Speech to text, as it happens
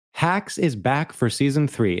Hacks is back for season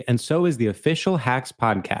 3, and so is the official Hacks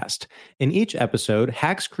podcast. In each episode,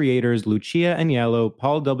 Hacks creators Lucia Aniello,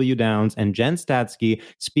 Paul W. Downs, and Jen Statsky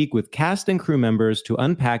speak with cast and crew members to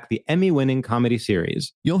unpack the Emmy-winning comedy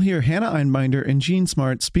series. You'll hear Hannah Einbinder and Gene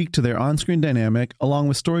Smart speak to their on-screen dynamic, along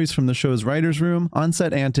with stories from the show's writer's room,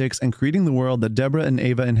 on-set antics, and creating the world that Deborah and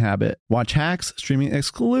Ava inhabit. Watch Hacks, streaming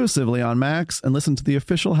exclusively on Max, and listen to the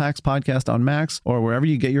official Hacks podcast on Max or wherever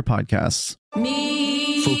you get your podcasts.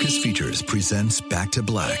 Focus Features presents Back to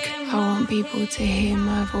Black. I want people to hear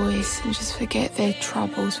my voice and just forget their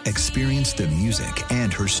troubles. Experience the music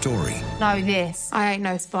and her story. Know this, I ain't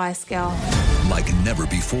no Spice Girl. Like never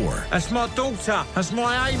before. That's my daughter. That's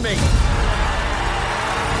my Amy.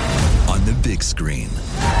 On the big screen.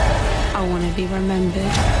 I want to be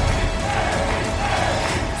remembered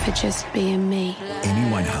for just being me. Amy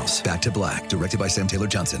Winehouse, Back to Black, directed by Sam Taylor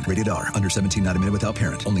Johnson. Rated R, under 17, not a minute without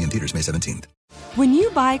parent. Only in theaters May 17th. When you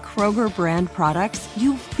buy Kroger brand products,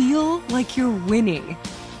 you feel like you're winning.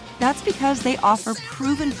 That's because they offer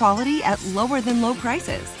proven quality at lower than low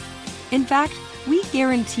prices. In fact, we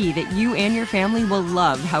guarantee that you and your family will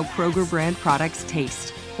love how Kroger brand products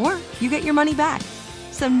taste, or you get your money back.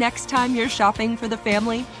 So next time you're shopping for the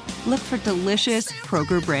family, look for delicious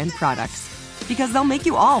Kroger brand products, because they'll make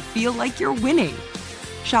you all feel like you're winning.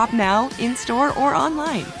 Shop now, in-store, or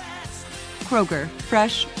online. Kroger,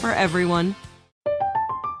 fresh for everyone.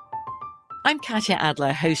 I'm Katya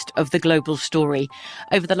Adler, host of The Global Story.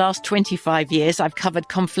 Over the last 25 years, I've covered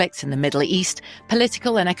conflicts in the Middle East,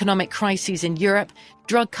 political and economic crises in Europe,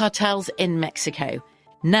 drug cartels in Mexico.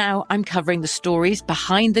 Now I'm covering the stories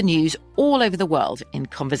behind the news all over the world in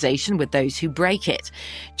conversation with those who break it.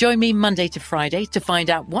 Join me Monday to Friday to find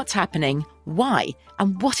out what's happening, why,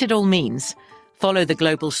 and what it all means. Follow The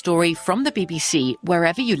Global Story from the BBC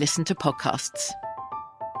wherever you listen to podcasts.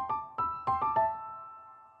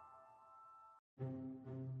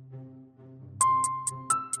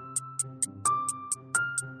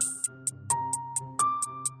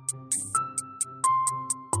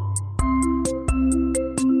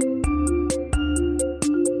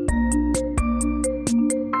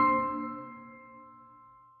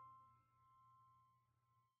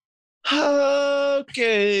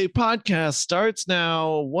 Okay, podcast starts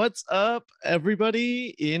now. What's up,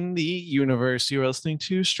 everybody in the universe? You're listening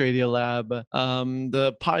to Stradia Lab,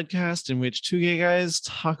 the podcast in which two gay guys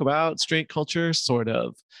talk about straight culture, sort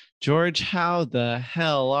of. George, how the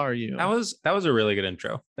hell are you? That was a really good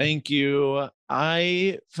intro. Thank you.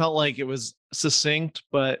 I felt like it was succinct,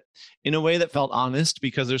 but in a way that felt honest,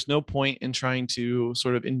 because there's no point in trying to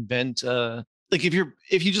sort of invent like if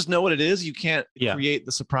you just know what it is, you can't create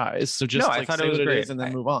the surprise. So just I thought say it was what great. it is and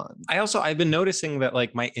then move on. I've been noticing that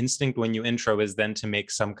like my instinct when you intro is then to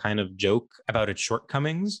make some kind of joke about its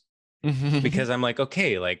shortcomings. Because I'm like,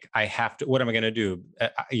 okay, like I have to, what am I going to do?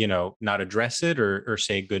 Not address it or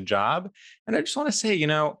say good job. And I just want to say,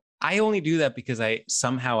 I only do that because I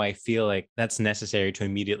feel like that's necessary to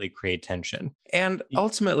immediately create tension. And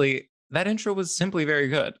ultimately that intro was simply very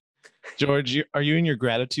good. George, are you in your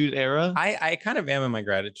gratitude era? I kind of am in my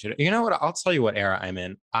gratitude. You know what? I'll tell you what era I'm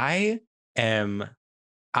in. I'm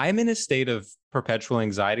in a state of perpetual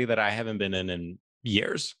anxiety that I haven't been in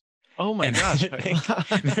years. Oh my gosh.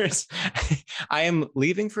 I am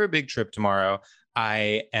leaving for a big trip tomorrow.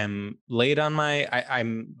 I am late on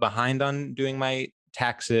I'm behind on doing my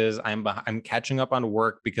taxes. I'm catching up on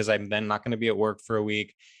work because I'm then not going to be at work for a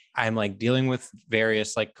week. I'm like dealing with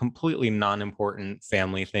various like completely non-important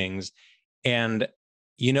family things. And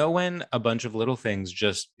when a bunch of little things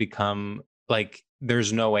just become like,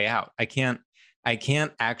 there's no way out. I can't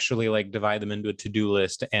actually like divide them into a to-do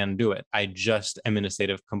list and do it. I just am in a state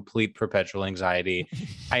of complete perpetual anxiety.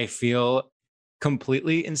 I feel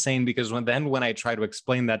completely insane because when I try to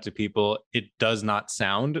explain that to people, it does not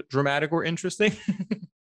sound dramatic or interesting.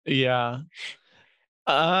 Yeah.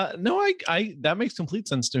 No, I that makes complete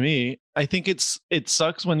sense to me. I think it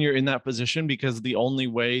sucks when you're in that position because the only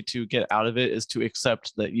way to get out of it is to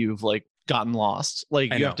accept that you've like gotten lost.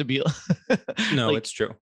 Like you have to be No, like, it's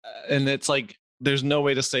true. And it's like there's no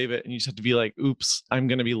way to save it and you just have to be like, oops, I'm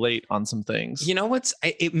going to be late on some things.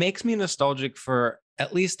 It makes me nostalgic for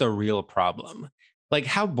at least a real problem. Like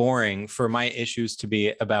how boring for my issues to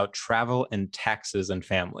be about travel and taxes and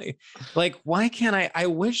family. Like, why can't I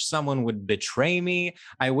wish someone would betray me.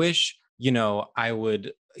 I wish, I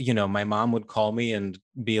would, my mom would call me and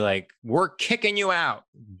be like, we're kicking you out,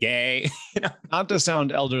 gay. Not to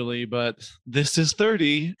sound elderly, but this is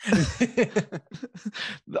 30.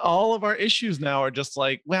 All of our issues now are just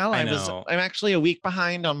like, well, I'm actually a week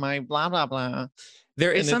behind on my blah, blah, blah.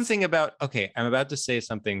 There is something about, okay, I'm about to say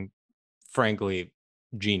something, frankly,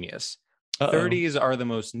 genius. Uh-oh. 30s are the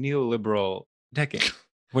most neoliberal decade.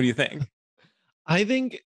 What do you think? I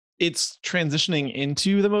think it's transitioning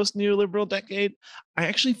into the most neoliberal decade. I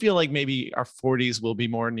actually feel like maybe our 40s will be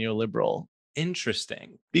more neoliberal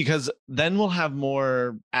Interesting. because then we'll have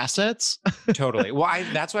more assets. Totally. Well,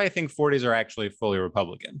 that's why I think 40s are actually fully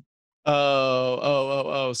Republican.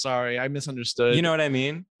 Oh, sorry. I misunderstood. You know what I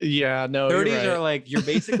mean? Yeah, no, 30s you're right. are like, you're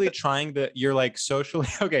basically you're like socially,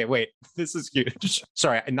 okay, wait, this is huge.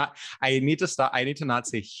 Sorry, I need to stop. I need to not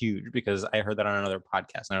say huge because I heard that on another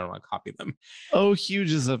podcast and I don't want to copy them. Oh,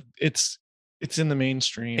 huge is it's in the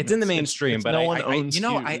mainstream. It's in the mainstream, but no one owns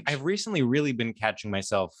Huge. I've recently really been catching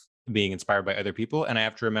myself being inspired by other people. And I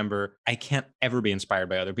have to remember, I can't ever be inspired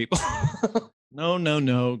by other people.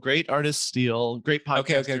 No. Great artists steal. Great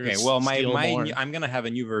podcasters. Okay. Well, more. I'm gonna have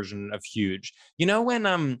a new version of Huge. You know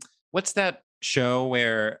when what's that show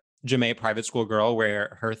where Ja'mie Private School Girl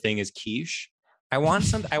where her thing is quiche? I want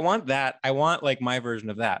that. I want like my version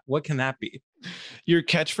of that. What can that be? Your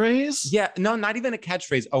catchphrase? Yeah, no, not even a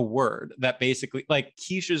catchphrase, a word that basically like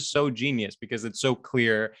quiche is so genius because it's so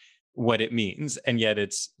clear what it means and yet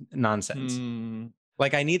it's nonsense.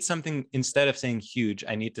 Like I need something instead of saying huge,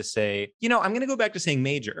 I need to say, I'm going to go back to saying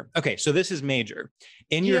major. Okay, so this is major.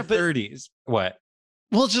 In your 30s, what?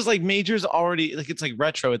 Well, it's just like major's already like it's like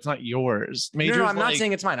retro. It's not yours. Major. No, I'm not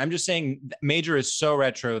saying it's mine. I'm just saying major is so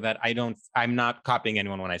retro that I'm not copying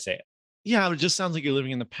anyone when I say it. Yeah, it just sounds like you're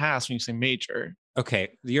living in the past when you say major.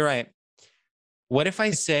 Okay, you're right. What if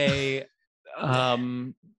I say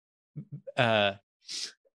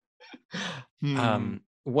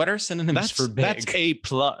what are synonyms for big? That's A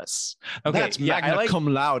plus. Okay, that's magna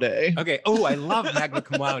cum laude. Okay. Oh, I love magna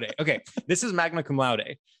cum laude. Okay, this is magna cum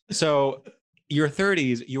laude. So your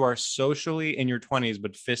 30s, you are socially in your 20s,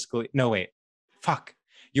 but fiscally. No, wait. Fuck.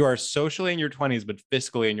 You are socially in your 20s, but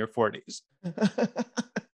fiscally in your 40s.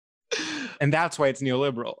 And that's why it's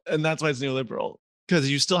neoliberal. Because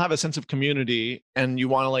you still have a sense of community and you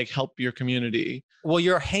want to like help your community. Well,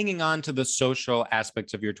 you're hanging on to the social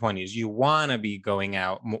aspects of your 20s. You want to be going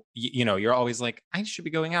out. You're always like, I should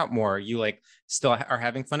be going out more. You like still are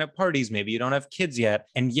having fun at parties. Maybe you don't have kids yet.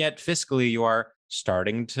 And yet fiscally, you are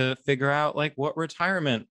starting to figure out like what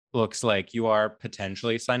retirement looks like. You are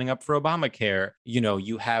potentially signing up for Obamacare.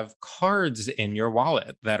 You have cards in your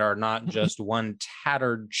wallet that are not just one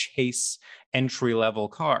tattered Chase entry-level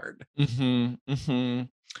card. I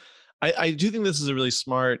do think this is a really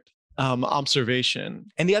smart observation.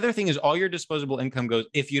 And the other thing is all your disposable income goes,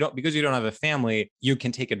 because you don't have a family, you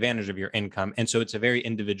can take advantage of your income. And so it's a very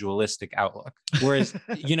individualistic outlook. Whereas,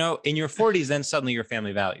 in your 40s, then suddenly your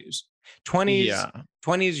family values.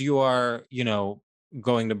 20s, you are,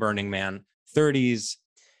 going to Burning Man. 30s,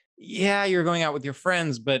 yeah, you're going out with your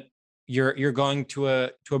friends, but you're going to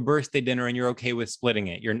a birthday dinner and you're okay with splitting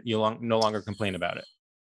it. You no longer complain about it.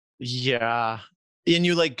 Yeah. And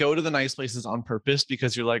you like go to the nice places on purpose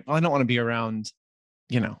because you're like, well, I don't want to be around,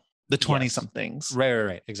 the 20 somethings.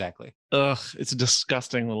 Right. Exactly. Ugh, it's a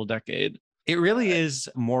disgusting little decade. It really is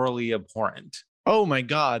morally abhorrent. Oh my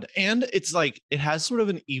God. And it's like, it has sort of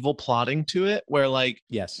an evil plotting to it where like,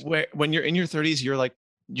 yes, when you're in your 30s,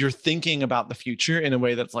 you're thinking about the future in a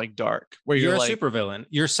way that's like dark, where you're like, a supervillain.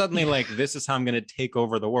 You're suddenly like, this is how I'm going to take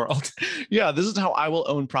over the world. Yeah, this is how I will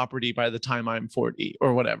own property by the time I'm 40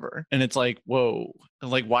 or whatever. And it's like, whoa,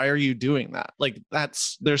 like, why are you doing that? Like,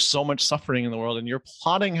 there's so much suffering in the world and you're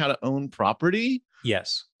plotting how to own property.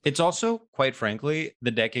 Yes. It's also, quite frankly, the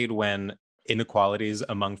decade when inequalities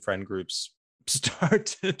among friend groups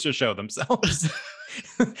start to show themselves.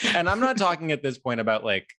 And I'm not talking at this point about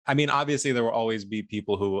obviously there will always be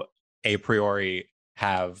people who a priori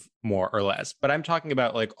have more or less, but I'm talking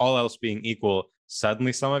about like all else being equal.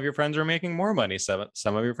 Suddenly some of your friends are making more money. Some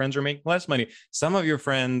of your friends are making less money. Some of your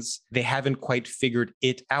friends, they haven't quite figured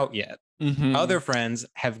it out yet. Mm-hmm. Other friends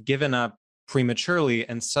have given up prematurely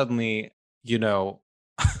and suddenly,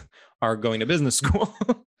 are going to business school.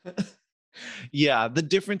 Yeah, the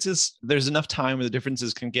differences, there's enough time where the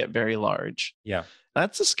differences can get very large. Yeah.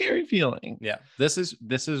 That's a scary feeling. Yeah. This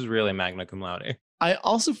is really magna cum laude. I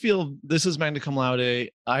also feel this is magna cum laude.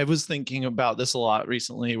 I was thinking about this a lot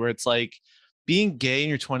recently where it's like being gay in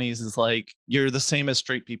your 20s is like you're the same as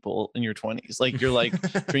straight people in your 20s. Like you're like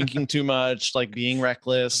drinking too much, like being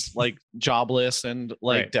reckless, like jobless and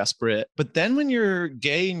like desperate. But then when you're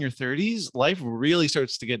gay in your 30s, life really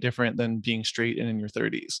starts to get different than being straight and in your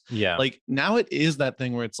 30s. Yeah. Like now it is that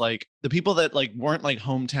thing where it's like the people that like weren't like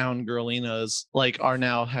hometown girlinas like are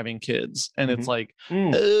now having kids. And it's like,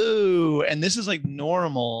 oh, and this is like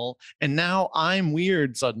normal. And now I'm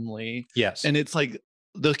weird suddenly. Yes. And it's like,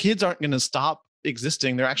 the kids aren't going to stop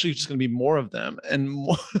existing. They're actually just going to be more of them, and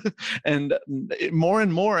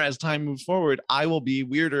more as time moves forward. I will be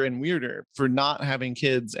weirder and weirder for not having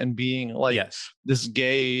kids and being like this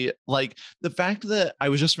gay. Like the fact that I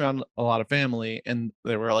was just around a lot of family and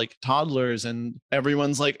there were like toddlers and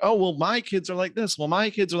everyone's like, oh, well, my kids are like this. Well, my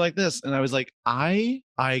kids are like this. And I was like, I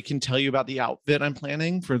can tell you about the outfit I'm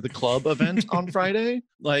planning for the club event on Friday.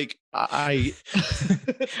 Like I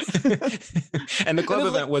and the club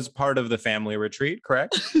event was part of the family retreat,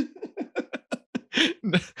 correct?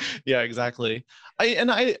 Yeah, exactly.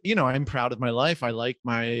 I'm proud of my life. I like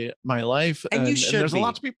my life, and you should. And there's a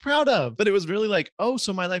lot to be proud of. But it was really like, oh,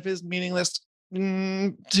 so my life is meaningless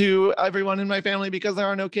to everyone in my family because there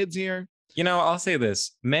are no kids here. You know, I'll say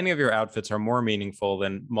this: many of your outfits are more meaningful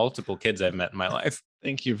than multiple kids I've met in my life.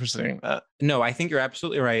 Thank you for saying that. No, I think you're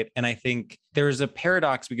absolutely right. And I think there's a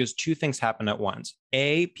paradox because two things happen at once.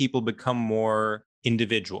 A, people become more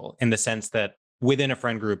individual in the sense that within a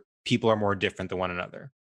friend group, people are more different than one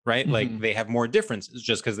another, right? Mm-hmm. Like they have more differences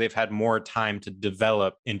just because they've had more time to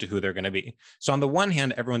develop into who they're going to be. So on the one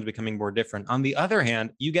hand, everyone's becoming more different. On the other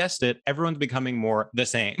hand, you guessed it, everyone's becoming more the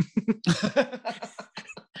same.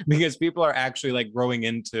 Because people are actually like growing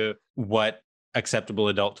into what acceptable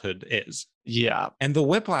adulthood is. Yeah. And the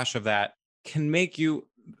whiplash of that can make you,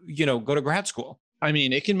 go to grad school. I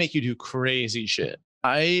mean, it can make you do crazy shit.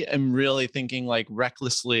 I am really thinking like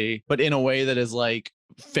recklessly, but in a way that is like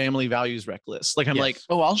family values reckless. Like I'm like,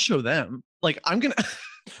 oh, I'll show them. Like I'm going to.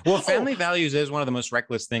 Well, family values is one of the most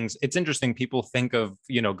reckless things. It's interesting. People think of,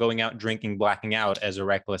 going out drinking, blacking out as a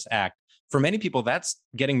reckless act. For many people, that's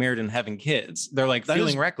getting married and having kids. They're like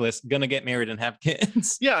feeling reckless, gonna get married and have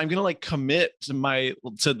kids. Yeah, I'm gonna like commit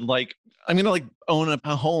I'm gonna like own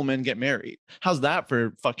a home and get married. How's that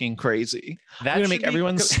for fucking crazy? I'm gonna make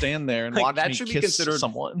everyone stand there and watch me kiss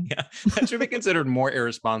someone. Yeah, that should be considered more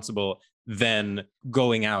irresponsible than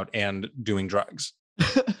going out and doing drugs.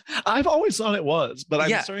 I've always thought it was, but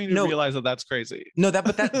I'm starting to realize that that's crazy.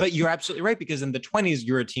 But you're absolutely right, because in the 20s,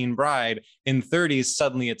 you're a teen bride. In 30s,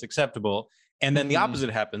 suddenly it's acceptable. And then the opposite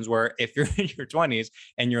happens, where if you're in your 20s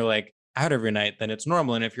and you're like out every night, then it's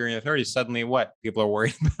normal. And if you're in your 30s, suddenly what? People are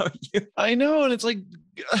worried about you. I know. And it's like,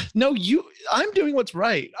 no, I'm doing what's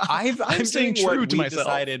right. I'm staying true to myself.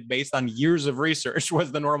 Decided based on years of research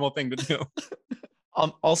was the normal thing to do.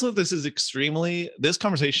 Also, this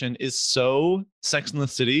conversation is so Sex and the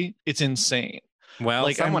City. It's insane. Well,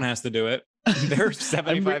 like someone has to do it. They're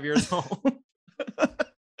 75 years old.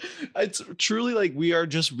 It's truly like we are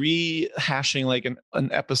just rehashing like an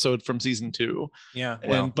episode from season 2. Yeah.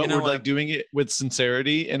 But we're like doing it with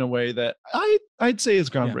sincerity in a way that I'd say is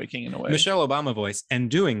groundbreaking in a way. Michelle Obama voice and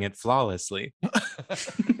doing it flawlessly.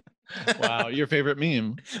 Wow, your favorite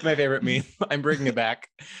meme. My favorite meme. I'm bringing it back.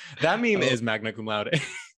 That meme is magna cum laude.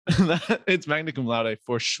 It's magna cum laude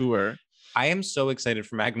for sure. I am so excited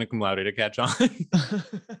for magna cum laude to catch on.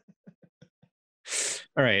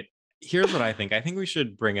 All right. Here's what I think. I think we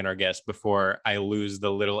should bring in our guest before I lose the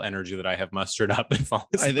little energy that I have mustered up and fall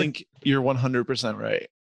asleep. I think you're 100% right.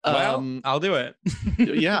 Well, I'll do it.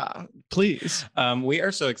 Yeah, please. We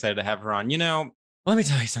are so excited to have her on. Let me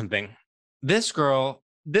tell you something. This girl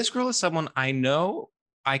is someone I know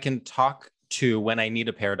I can talk to when I need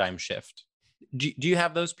a paradigm shift. Do you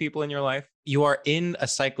have those people in your life? You are in a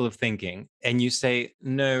cycle of thinking and you say,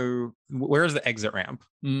 no, where's the exit ramp?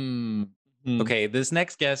 Mm-hmm. Okay, this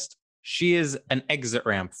next guest, she is an exit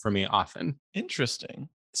ramp for me often. Interesting.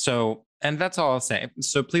 So, and that's all I'll say.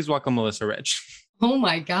 So please welcome Melissa Rich. Oh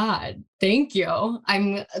my God. Thank you.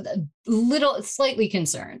 I'm slightly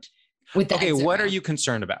concerned with that. Okay, what are you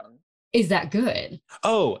concerned about? Is that good?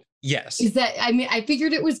 Oh, yes. I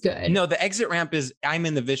figured it was good. No, the exit ramp is I'm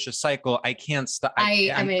in the vicious cycle. I can't stop.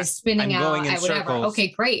 I'm spinning out. Going in circles. Okay,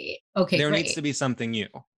 great. There needs to be something new.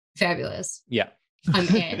 Fabulous. Yeah. I'm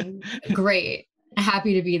in. Great.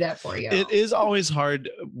 Happy to be that for you. It is always hard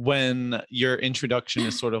when your introduction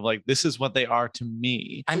is sort of like, this is what they are to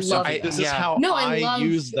me. I'm sorry. This is how I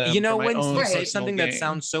use them. When you say something that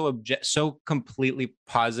sounds so completely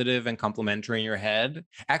positive and complimentary in your head.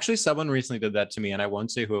 Actually, someone recently did that to me, and I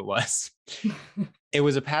won't say who it was. It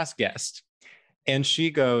was a past guest. And she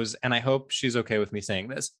goes, and I hope she's okay with me saying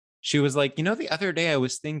this. She was like, the other day I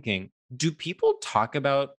was thinking, do people talk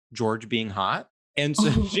about George being hot? And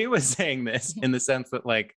so she was saying this in the sense that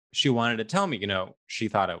like she wanted to tell me, she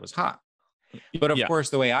thought I was hot. But of course,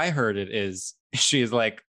 the way I heard it is she's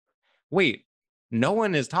like, wait, no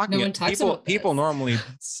one is talking. No one talks about people normally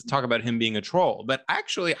talk about him being a troll, but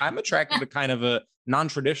actually I'm attracted to kind of a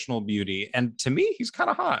non-traditional beauty. And to me, he's kind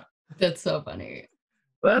of hot. That's so funny.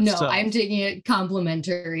 I'm taking it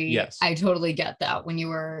complimentary. Yes. I totally get that when you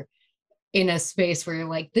were in a space where you're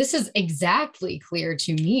like, this is exactly clear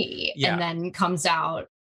to me. Yeah. And then comes out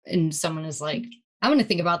and someone is like, I'm going to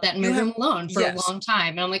think about that in my room alone for a long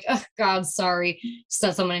time. And I'm like, oh God, sorry.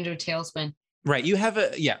 Sent someone into a tailspin. Right. You have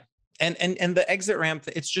and the exit ramp,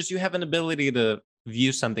 it's just, you have an ability to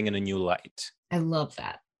view something in a new light. I love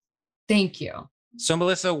that. Thank you. So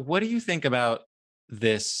Melissa, what do you think about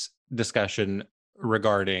this discussion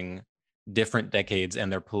regarding different decades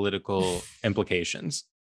and their political implications?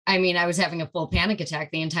 I mean, I was having a full panic attack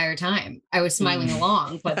the entire time. I was smiling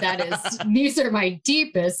along, but these are my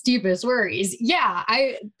deepest worries. Yeah.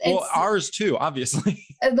 Ours too, obviously.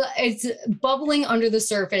 It's bubbling under the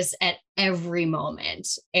surface at every moment.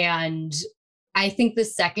 And I think the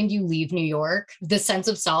second you leave New York, the sense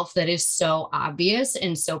of self that is so obvious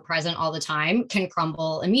and so present all the time can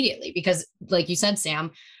crumble immediately. Because like you said,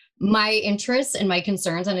 Sam, my interests and my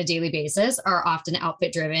concerns on a daily basis are often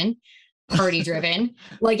outfit driven, party driven,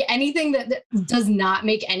 like anything that does not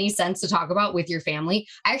make any sense to talk about with your family.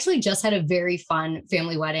 I actually just had a very fun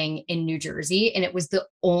family wedding in New Jersey, and it was the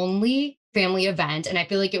only family event. And I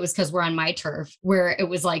feel like it was because we're on my turf where it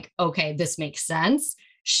was like, okay, this makes sense.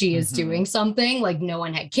 She is doing something. Like no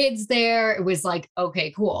one had kids there. It was like,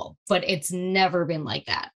 okay, cool. But it's never been like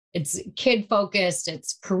that. It's kid focused,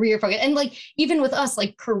 it's career focused. And like, even with us,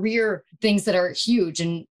 like career things that are huge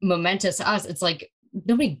and momentous to us, it's like,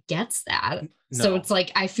 nobody gets that. No. So it's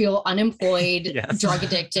like, I feel unemployed, yes. drug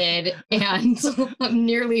addicted, and I'm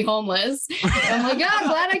nearly homeless. I'm like, I'm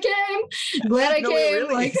glad I came.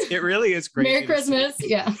 It really is crazy. Merry Christmas.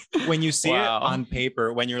 Yeah. When you see it on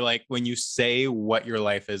paper, when you say what your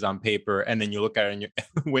life is on paper, and then you look at it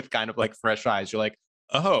and with kind of like fresh eyes, you're like,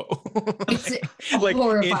 oh, it's like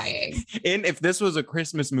horrifying. If this was a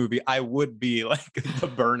Christmas movie, I would be like the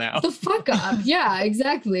burnout. The fuck up. Yeah,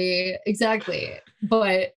 exactly.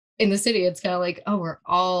 But in the city, it's kind of like, oh, we're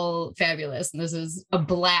all fabulous and this is a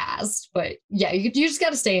blast. But yeah, you just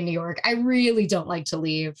got to stay in New York. I really don't like to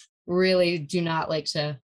leave. Really do not like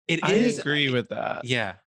to. I agree with that.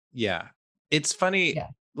 Yeah. It's funny. Yeah.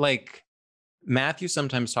 Like Matthew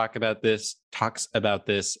sometimes talks about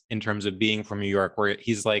this in terms of being from New York, where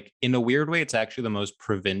he's like, in a weird way, it's actually the most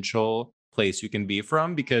provincial place you can be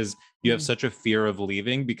from, because you have such a fear of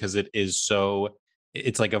leaving, because it's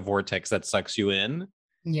like a vortex that sucks you in.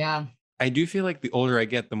 Yeah. I do feel like the older I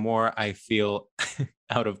get, the more I feel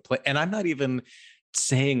out of place. And I'm not even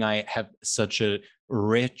saying I have such a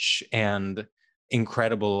rich and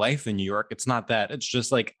incredible life in New York. It's not that. It's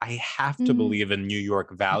just like, I have to believe in New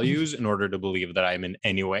York values in order to believe that I'm in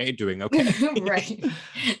any way doing okay. Right.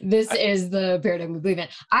 This is the paradigm we believe in.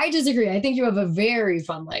 I disagree. I think you have a very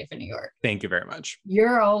fun life in New York. Thank you very much.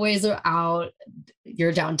 You're always out.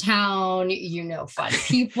 You're downtown, fun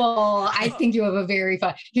people. I think you have a very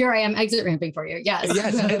fun, here I am exit ramping for you. Yes.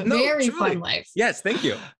 Very fun life. Yes. Thank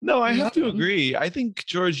you. No, I have to agree. I think,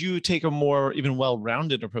 George, you take a more even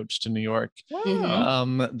well-rounded approach to New York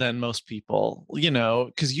than most people,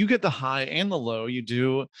 because you get the high and the low. You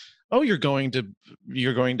do. Oh, you're going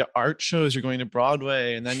to art shows, you're going to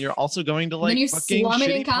Broadway, and then you're also going to like fucking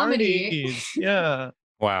shitty comedy. Parties. Yeah.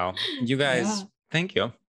 Wow. You guys, thank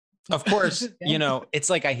you. Of course, it's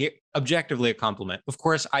like I hear objectively a compliment. Of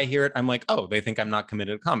course, I hear it. I'm like, oh, they think I'm not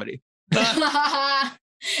committed to comedy.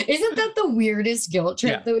 Isn't that the weirdest guilt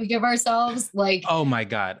trip that we give ourselves? Like, oh my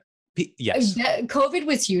God. Yes. COVID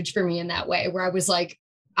was huge for me in that way, where I was like,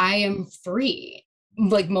 I am free,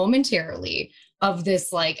 like momentarily, of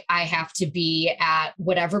this, like, I have to be at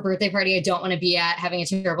whatever birthday party I don't want to be at, having a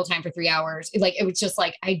terrible time for 3 hours. Like, it was just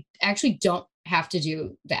like, I actually don't have to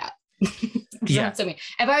do that. Yeah. So, if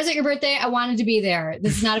I was at your birthday, I wanted to be there.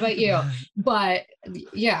 This is not about you, but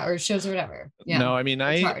or shows or whatever. Yeah. No, I mean,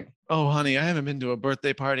 oh, honey, I haven't been to a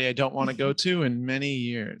birthday party I don't want to go to in many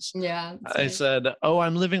years. Yeah. I said, oh,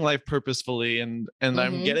 I'm living life purposefully and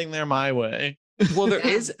I'm getting there my way. Well,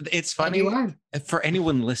 it's funny for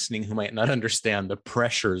anyone listening who might not understand the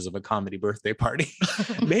pressures of a comedy birthday party.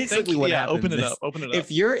 Basically what happens open it up.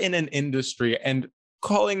 If you're in an industry, and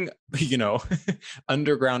calling,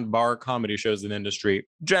 underground bar comedy shows an industry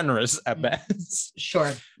generous at best.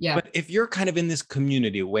 Sure. Yeah. But if you're kind of in this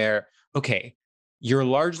community where, okay, you're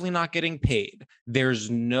largely not getting paid. There's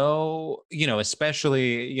no,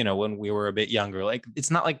 especially, when we were a bit younger, like,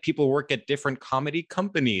 it's not like people work at different comedy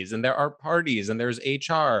companies and there are parties and there's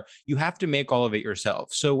HR. You have to make all of it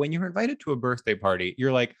yourself. So when you're invited to a birthday party,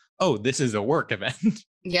 you're like, oh, this is a work event.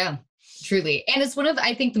 Yeah, truly. And it's one of,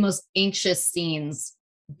 I think, the most anxious scenes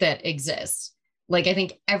that exist. Like, I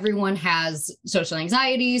think everyone has social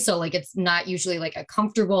anxiety. So like, it's not usually like a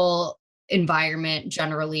comfortable environment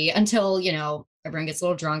generally until, everyone gets a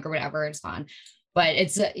little drunk or whatever. It's fun. But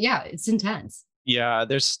it's it's intense. Yeah,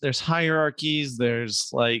 there's hierarchies, there's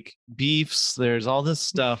like beefs, there's all this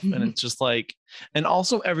stuff, and it's just like, and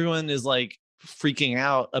also everyone is like freaking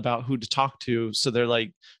out about who to talk to, so they're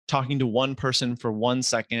like talking to one person for 1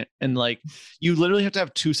 second, and like you literally have to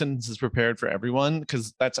have 2 sentences prepared for everyone,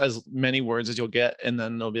 because that's as many words as you'll get, and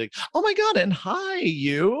then they'll be like, oh my god, and hi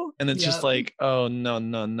you, and it's just like, oh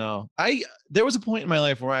no. There was a point in my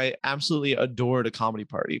life where I absolutely adored a comedy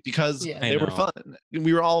party because they were fun.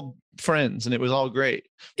 We were all friends and it was all great.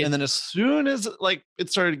 And then as soon as like it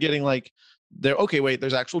started getting like,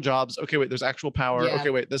 there's actual jobs. Okay, wait, there's actual power. Yeah. Okay,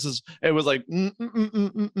 wait, it was like,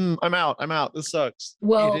 I'm out. This sucks.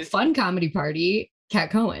 Well, fun comedy party,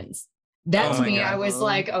 Cat Cohen's. That's me. God. I was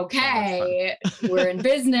like, okay, we're in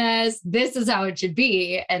business. This is how it should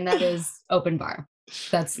be. And that is open bar.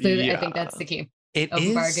 I think that's the key.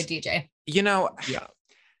 Open bar, good DJ. You know,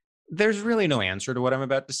 there's really no answer to what I'm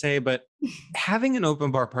about to say, but having an open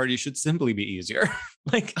bar party should simply be easier.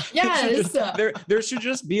 Like, there should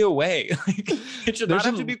just be a way. Like, it should not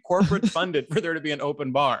have to be corporate funded for there to be an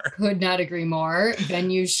open bar. Could not agree more.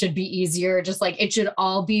 Venues should be easier. Just like it should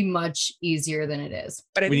all be much easier than it is.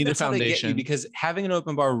 But I think that's how they get you, because having an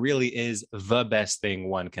open bar really is the best thing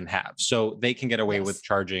one can have. So they can get away with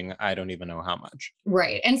charging, I don't even know how much.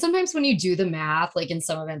 Right. And sometimes when you do the math, like in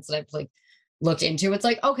some events that I've like looked into, it's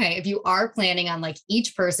like, okay, if you are planning on like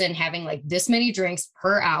each person having like this many drinks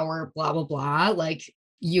per hour, blah, blah, blah, like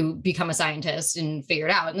you become a scientist and figure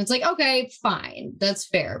it out. And it's like, okay, fine, that's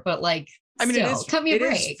fair. But like, I mean, cut me a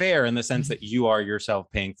break. It is fair in the sense that you are yourself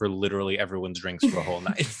paying for literally everyone's drinks for the whole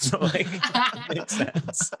night. So like, it makes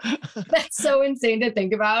sense. That's so insane to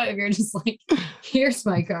think about. If you're just like, here's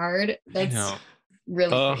my card. That's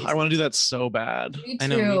really crazy. I want to do that so bad. Me too. I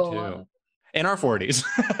know, me too. In our 40s.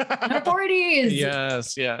 In our 40s.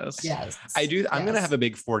 Yes. I'm going to have a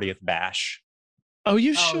big 40th bash. Oh,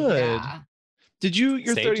 you should. Yeah. Did your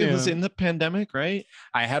Stay 30th tuned. was in the pandemic, right?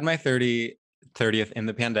 I had my 30th in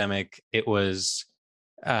the pandemic. It was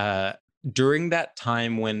during that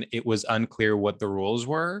time when it was unclear what the rules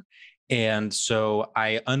were. And so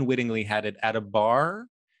I unwittingly had it at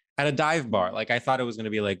a dive bar. Like I thought it was going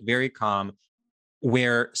to be like very calm,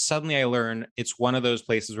 where suddenly I learned it's one of those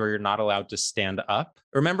places where you're not allowed to stand up.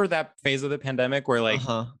 Remember that phase of the pandemic where like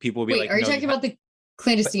people will be like, are you talking about the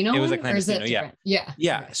clandestino? It was a one, or is it clandestino,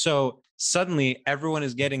 yeah. So suddenly everyone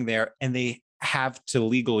is getting there and they have to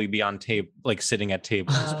legally be on table, like sitting at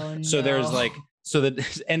tables. So there's like,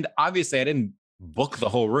 and obviously I didn't book the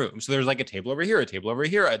whole room. So there's like a table over here, a table over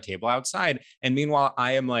here, a table outside. And meanwhile,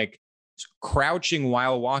 I am like crouching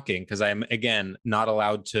while walking because I'm, again, not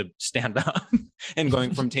allowed to stand up and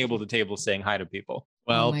going from table to table saying hi to people.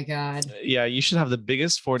 Well, oh my God. Yeah, you should have the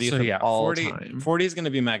biggest 40th of all time. 40 is going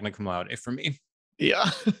to be magna cum laude for me.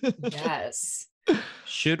 Yeah. Yes.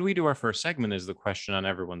 Should we do our first segment is the question on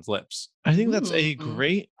everyone's lips. I think that's a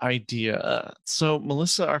great idea. So,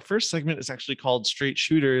 Melissa, our first segment is actually called Straight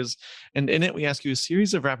Shooters. And in it, we ask you a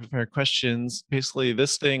series of rapid fire questions, basically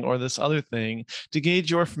this thing or this other thing, to gauge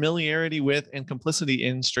your familiarity with and complicity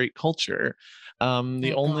in straight culture.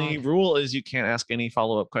 The only rule is you can't ask any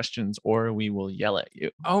follow-up questions or we will yell at you.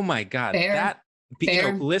 Oh my God.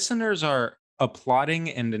 Fair. Listeners are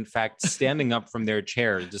applauding and in fact standing up from their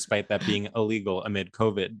chairs despite that being illegal amid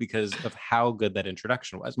COVID because of how good that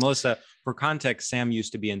introduction was. Melissa, for context, Sam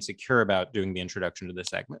used to be insecure about doing the introduction to this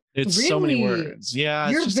segment. It's so many words.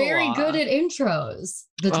 Yeah, you're very good at intros.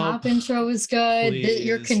 The top intro is good.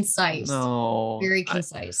 You're concise. No, very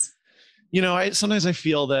concise. Sometimes I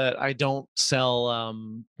feel that I don't sell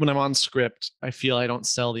when I'm on script. I feel I don't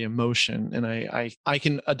sell the emotion, and I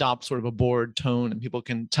can adopt sort of a bored tone, and people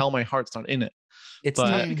can tell my heart's not in it. It's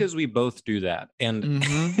not because we both do that, and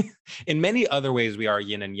in many other ways we are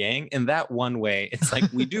yin and yang. In that one way, it's like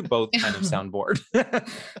we do both kind of sound bored. I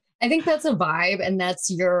think that's a vibe, and that's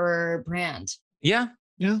your brand. Yeah.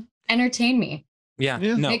 Entertain me. Yeah.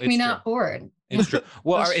 No, make me not bored. It's true.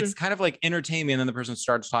 Well, it's kind of like entertain me, and then the person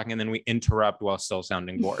starts talking, and then we interrupt while still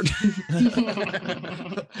sounding bored.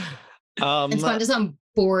 It's fun to sound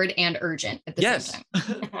bored and urgent at the same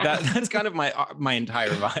time. That's kind of my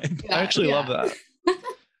entire vibe. I actually love that.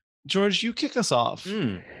 George, you kick us off.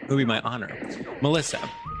 It would be my honor. Melissa,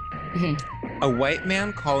 a white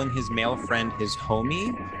man calling his male friend his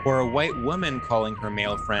homie, or a white woman calling her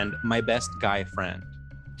male friend my best guy friend?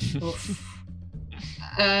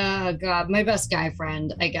 God, my best guy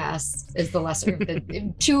friend, I guess, is the lesser of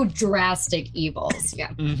the two drastic evils.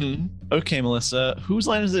 Yeah. Okay, Melissa, whose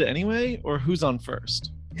line is it anyway, or who's on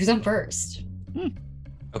first? Who's on first?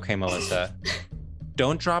 Okay, Melissa,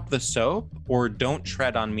 don't drop the soap or don't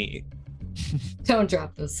tread on me. Don't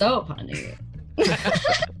drop the soap, honey.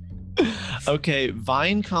 Okay,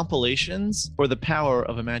 Vine compilations or the power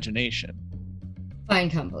of imagination? Fine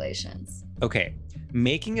compilations. Okay,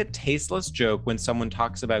 making a tasteless joke when someone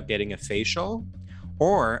talks about getting a facial,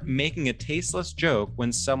 or making a tasteless joke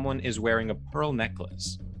when someone is wearing a pearl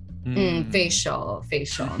necklace. Facial.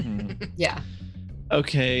 Yeah.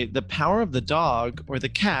 Okay, the power of the dog or the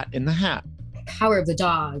cat in the hat? Power of the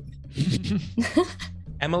dog.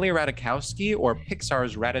 Emily Ratajkowski or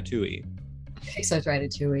Pixar's Ratatouille. Pixar's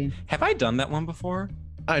Ratatouille. Have I done that one before?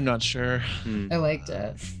 I'm not sure. I liked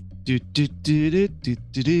it. Do do do do do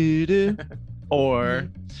do do do. Or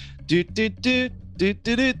do do do do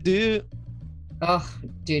do do do. Oh,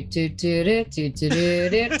 yeah.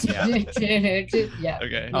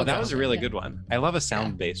 Okay. Oh, that was a really good one. I love a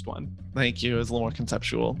sound-based one. Thank you. It was a little more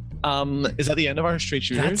conceptual. Is that the end of our straight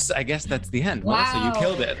shooters? I guess that's the end. Wow. Melissa, you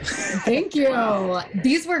killed it. Thank you.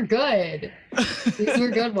 These were good. These were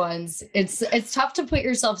good ones. It's tough to put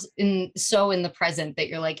yourself in the present that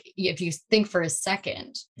you're like, if you think for a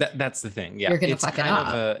second. That's the thing. Yeah. You're gonna fuck it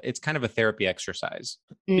up. It's kind of a therapy exercise.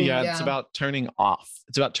 Yeah, it's about turning off.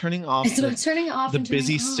 It's about turning off. It's about turning off the and turning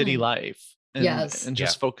busy city on. life. And, Yes. and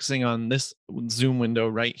just focusing on this Zoom window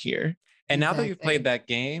right here. And now that you've Exactly. played that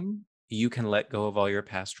game, you can let go of all your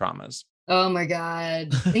past traumas. Oh my God.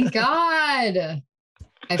 Thank God.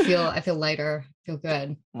 I feel lighter. I feel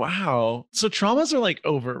good. Wow. So traumas are like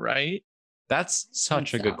over, right? That's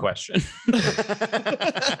such a so. good question.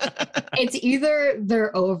 It's either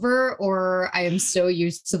they're over or I am so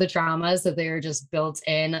used to the traumas that they are just built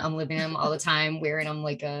in. I'm living them all the time, wearing them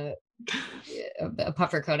like a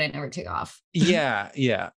puffer coat I never take off.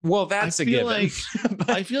 Yeah. Well, that's a feel given. like-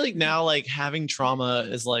 I feel like now like having trauma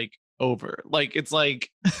is like over. Like it's like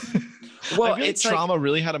Well, I feel like it's like- trauma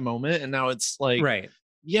really had a moment and now it's like right.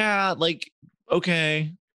 yeah, like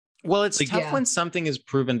okay. Well, it's Like, tough yeah. when something is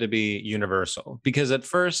proven to be universal because at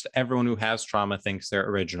first everyone who has trauma thinks they're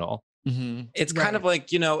original. Mm-hmm. It's kind of like,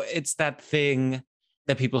 it's that thing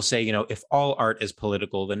that people say, if all art is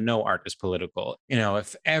political, then no art is political.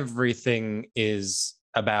 If everything is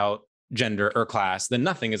about gender or class, then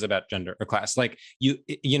nothing is about gender or class. Like you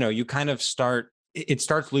kind of it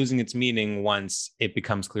starts losing its meaning once it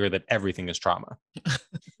becomes clear that everything is trauma.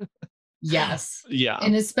 Yes. Yeah.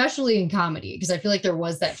 And especially in comedy, because I feel like there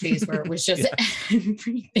was that phase where it was just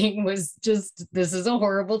everything was just, this is a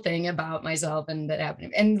horrible thing about myself and that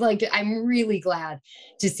happened. And like, I'm really glad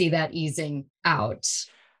to see that easing out.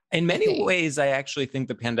 In many Okay. ways, I actually think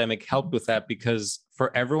the pandemic helped with that because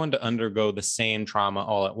for everyone to undergo the same trauma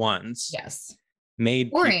all at once Yes.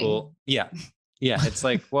 made Boring. people, yeah. It's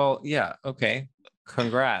like, well, yeah, okay,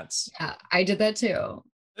 congrats. Yeah, I did that too.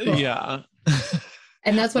 Yeah.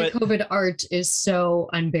 And that's why But- COVID art is so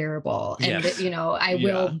unbearable. And Yes.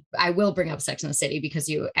 I will bring up Sex and the City because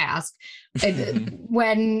you asked. And Mhm.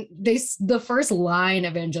 when the first line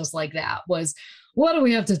of it just like that was, what do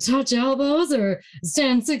we have to touch elbows or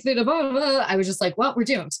stand 6 feet above? I was just like, well, we're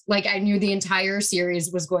doomed. Like I knew the entire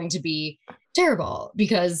series was going to be terrible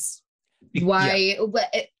because why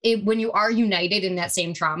when you are united in that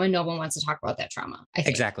same trauma, no one wants to talk about that trauma. I think.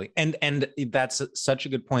 Exactly. And that's such a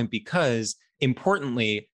good point because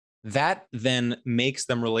importantly, that then makes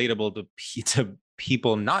them relatable to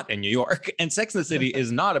people not in New York. And Sex and the City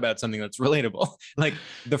is not about something that's relatable. Like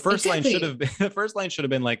the first line should have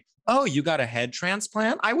been like, oh, you got a head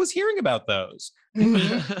transplant? I was hearing about those.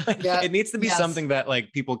 Mhm. Like, Yeah. It needs to be Yes. something that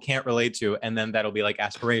like people can't relate to, and then that'll be like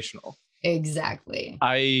aspirational. Exactly.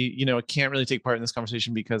 I can't really take part in this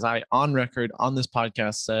conversation because I, on record on this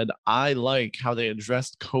podcast, said I like how they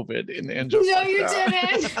addressed COVID in the end. No, you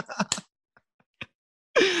didn't.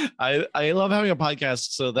 I love having a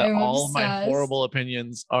podcast so that I'm all of my obsessed. horrible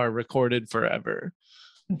opinions are recorded forever.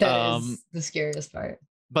 That is the scariest part.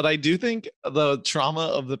 But I do think the trauma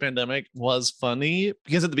of the pandemic was funny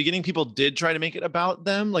because at the beginning, people did try to make it about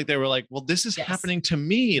them. Like they were like, well, this is Yes. happening to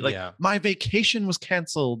me. Like Yeah. my vacation was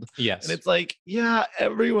canceled. Yes. And it's like, yeah,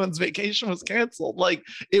 everyone's vacation was canceled. Like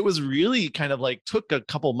it was really kind of like took a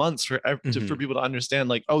couple months for Mhm. people to understand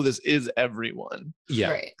like, oh, this is everyone.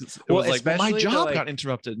 yeah. Right. It Well, was like, well, my especially the, job like- got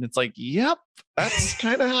interrupted. And it's like, yep, that's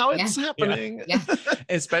kind of how Yeah. it's happening. Yeah.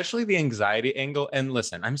 Especially the anxiety angle. And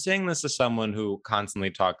listen, I'm saying this as someone who constantly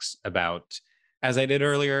talks about, as I did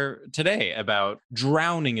earlier today, about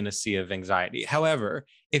drowning in a sea of anxiety. However,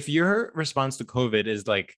 if your response to COVID is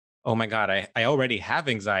like, oh my God, I already have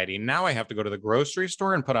anxiety. Now I have to go to the grocery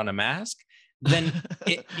store and put on a mask. Then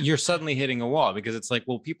you're suddenly hitting a wall because it's like,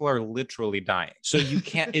 well, people are literally dying. So you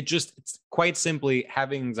can't, it's quite simply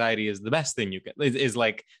having anxiety is the best thing you can, is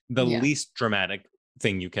like the Yeah. least dramatic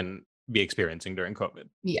thing you can be experiencing during COVID.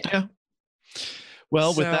 Yeah.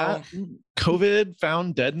 Well, with that, COVID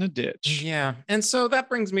found dead in a ditch. Yeah. And so that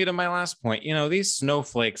brings me to my last point. These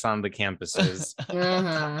snowflakes on the campuses.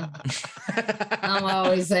 I'm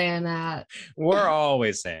always saying that. We're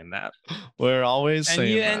always saying that. We're always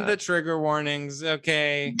saying that. And the trigger warnings.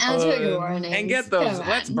 Okay. Trigger warnings. And get those.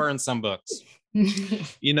 Let's burn some books.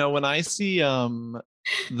 When I see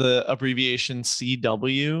the abbreviation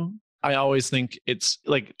CW, I always think it's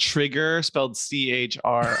like trigger spelled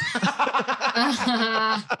CHR.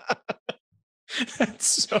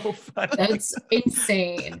 That's so funny. That's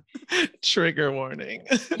insane. Trigger warning.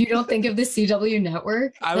 You don't think of the CW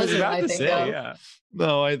network? I was about to say, yeah.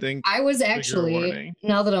 No, I think I was actually,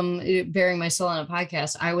 now that I'm bearing my soul on a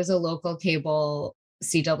podcast, I was a local cable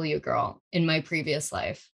CW girl in my previous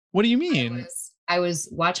life. What do you mean? I was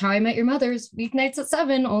Watch How I Met Your Mother's weeknights at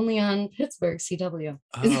 7 only on Pittsburgh CW.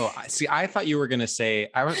 Oh, see, I thought you were going to say,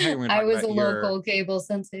 I was a local cable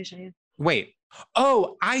sensation. Wait.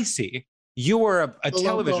 Oh, I see. You were a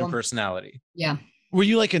television personality. Yeah. Were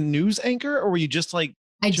you like a news anchor or were you just like?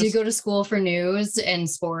 I did go to school for news and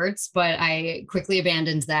sports, but I quickly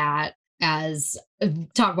abandoned that as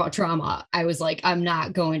talk about trauma. I was like, I'm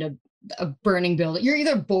not going to a burning building. You're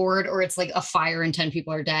either bored or it's like a fire and 10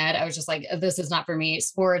 people are dead. I was just like, this is not for me.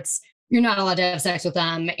 Sports, you're not allowed to have sex with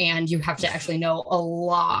them and you have to actually know a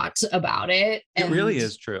lot about it. It really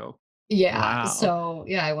is true. Yeah. Wow. So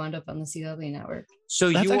yeah, I wound up on the CW network. So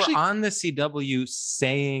that's you were on the CW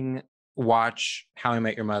saying, watch How I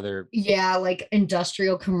Met Your Mother. Yeah. Like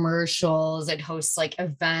industrial commercials. I'd host like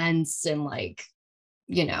events and like,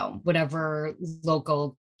 whatever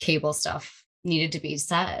local cable stuff needed to be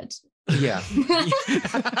said. Yeah.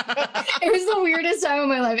 It was the weirdest time of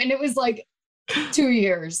my life. And it was like 2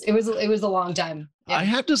 years. It was a long time. Yeah. I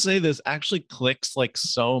have to say this actually clicks like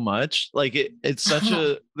so much. Like it's such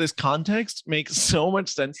this context makes so much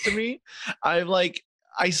sense to me.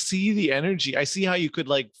 I see the energy. I see how you could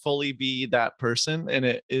like fully be that person. And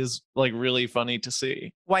it is like really funny to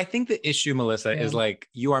see. Well, I think the issue, Melissa, is like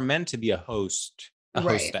you are meant to be a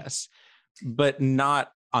hostess, but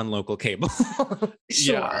not on local cable.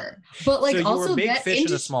 Sure. Yeah. But like so you also were big fish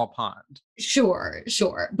in a small pond. Sure.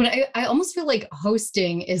 But I almost feel like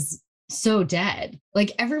hosting is so dead.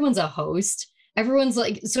 Like everyone's a host. Everyone's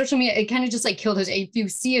like social media, it kind of just like killed it. If you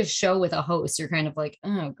see a show with a host, you're kind of like,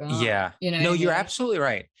 oh God. Yeah. No, you're absolutely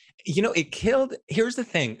right. It killed. Here's the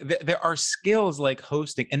thing. There are skills like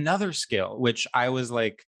hosting. Another skill, which I was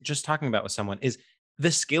like just talking about with someone, is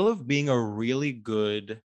the skill of being a really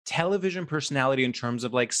good television personality in terms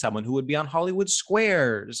of like someone who would be on Hollywood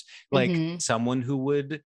Squares, like someone who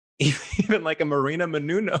would even like a Marina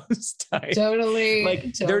Menounos type. Totally.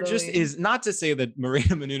 Like there just is, not to say that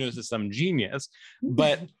Marina Menounos is some genius,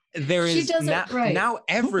 but there is now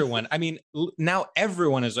everyone, now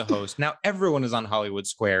everyone is a host. Now everyone is on Hollywood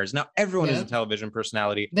Squares. Now everyone is a television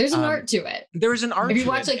personality. There's an art to it. There is an art. If you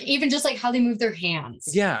watch like even just like how they move their hands.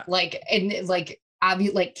 Yeah. Like, and like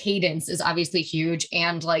cadence is obviously huge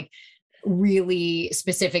and like really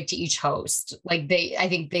specific to each host. Like I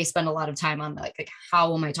think they spend a lot of time on like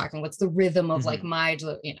how am I talking? What's the rhythm of like my,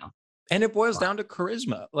 And it boils down to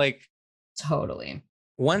charisma. Like totally.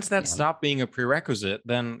 Once that stopped being a prerequisite,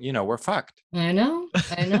 then, we're fucked. I know.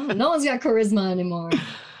 No one's got charisma anymore.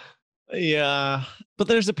 Yeah. But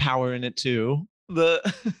there's a power in it too.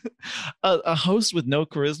 A host with no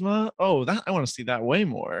charisma. Oh, that I want to see that way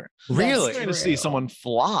more. Really? I want to see someone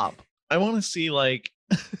flop. I want to see like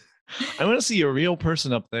I want to see a real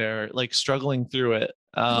person up there like struggling through it.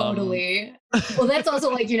 Totally. Well, that's also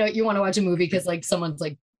like, you want to watch a movie because like someone's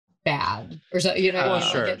like bad or so,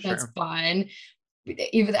 sure. That's fine.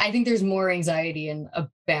 Even I think there's more anxiety in a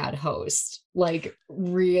bad host, like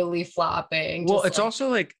really flopping. Well, it's also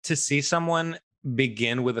like to see someone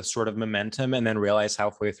begin with a sort of momentum and then realize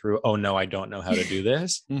halfway through, oh no, I don't know how to do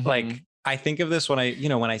this. Like I think of this when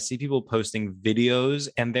I see people posting videos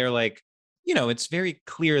and they're like, it's very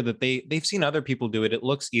clear that they've seen other people do it. It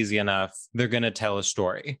looks easy enough. They're going to tell a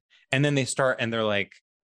story. And then they start and they're like,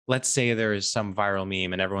 let's say there is some viral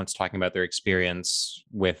meme and everyone's talking about their experience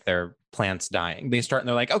with their plants dying. They start and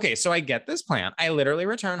they're like, okay, so I get this plant. I literally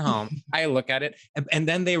return home. I look at it and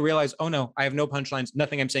then they realize, oh no, I have no punchlines.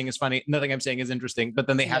 Nothing I'm saying is funny. Nothing I'm saying is interesting. But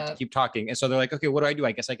then they have to keep talking. And so they're like, okay, what do?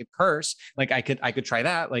 I guess I could curse. Like I could try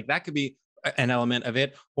that. Like that could be an element of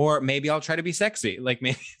it. Or maybe I'll try to be sexy. Like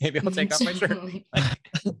maybe I'll take off my shirt.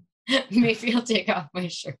 Maybe I'll take off my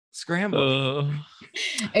shirt. Scramble.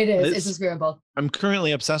 It is. It's a scramble. I'm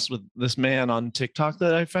currently obsessed with this man on TikTok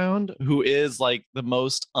that I found who is like the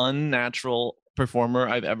most unnatural performer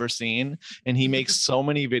I've ever seen. And he makes so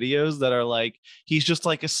many videos that are like, he's just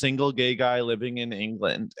like a single gay guy living in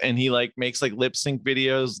England. And he like makes like lip sync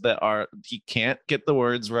videos that are, he can't get the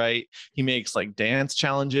words right. He makes like dance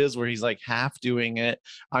challenges where he's like half doing it.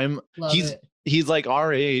 He's like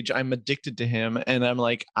our age. I'm addicted to him. And I'm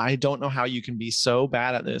like, I don't know how you can be so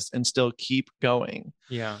bad at this and still keep going.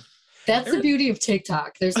 Yeah. That's the beauty of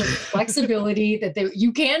TikTok. There's like flexibility that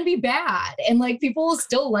you can be bad and like people will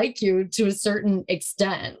still like you to a certain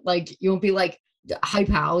extent. Like you won't be like hype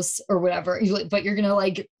house or whatever, but you're gonna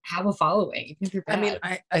like have a following. If you're bad. I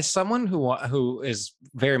mean, as someone who is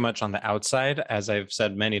very much on the outside, as I've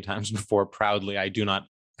said many times before, proudly, I do not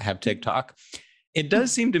have TikTok. It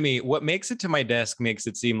does seem to me what makes it to my desk makes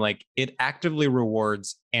it seem like it actively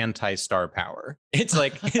rewards anti-star power. It's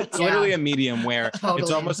like it's literally a medium where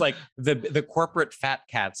it's almost like the corporate fat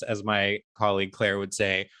cats, as my colleague Claire would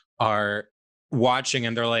say, are watching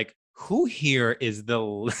and they're like, who here is the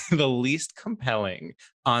least compelling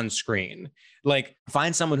on screen? Like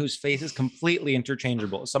find someone whose face is completely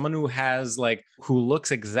interchangeable, someone who has like, who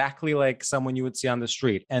looks exactly like someone you would see on the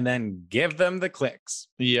street, and then give them the clicks.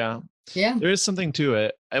 Yeah. Yeah. There is something to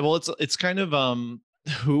it. Well, it's kind of,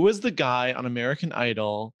 who was the guy on American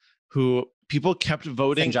Idol who people kept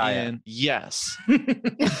voting Sanjaya. in? Yes.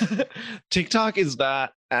 TikTok is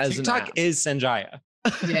that as TikTok an app. is Sanjaya.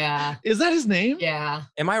 Yeah. Is that his name? Yeah.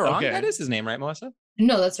 Am I wrong? Okay. That is his name, right, Melissa?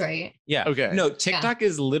 No, that's right. Yeah. Okay. No, TikTok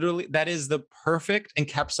is literally, that is the perfect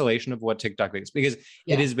encapsulation of what TikTok is, because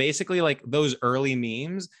it is basically like those early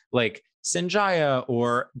memes, like Sanjaya,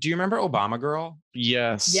 or do you remember Obama Girl?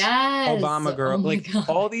 Yes. Yes. Obama Girl, Oh my like God.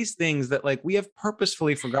 all these things that like we have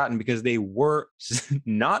purposefully forgotten because they were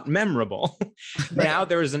not memorable. Now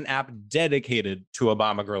there is an app dedicated to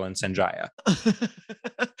Obama Girl and Sanjaya.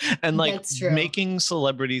 And like That's true. making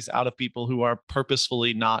celebrities out of people who are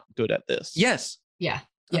purposefully not good at this. Yes. Yeah.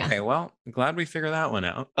 Yeah. Okay, well, glad we figured that one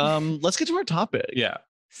out. Let's get to our topic. Yeah.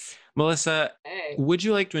 Melissa, Hey. would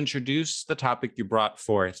you like to introduce the topic you brought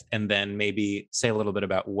forth and then maybe say a little bit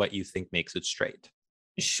about what you think makes it straight?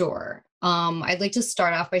 Sure. I'd like to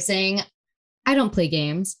start off by saying I don't play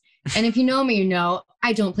games. And if you know me, you know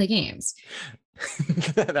I don't play games.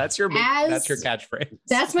 That's your catchphrase.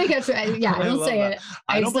 That's my catchphrase. Yeah, I don't love say that. it.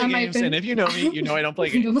 I don't it's play not my games. And if you know me, you know I don't play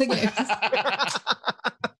You games. don't play games.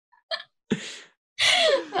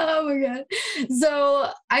 Oh my God. So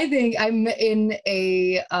I think I'm in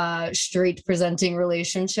a straight presenting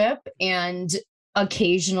relationship, and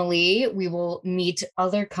occasionally we will meet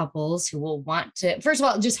other couples who will want to, first of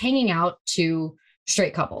all, just hanging out to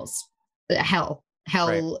straight couples. Hell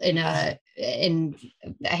right. in a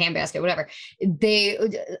handbasket, whatever. They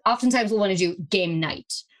oftentimes will want to do game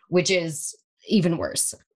night, which is even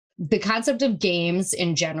worse. The concept of games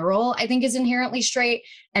in general, I think, is inherently straight.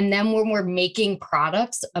 And then when we're making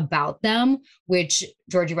products about them, which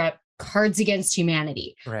Georgie brought up, Cards Against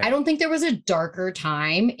Humanity. Right. I don't think there was a darker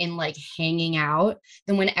time in like hanging out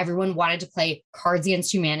than when everyone wanted to play Cards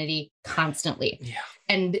Against Humanity constantly. Yeah.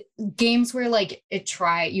 And games where like you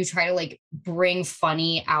try to like bring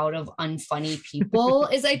funny out of unfunny people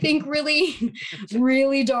is, I think, really,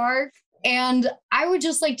 really dark. And I would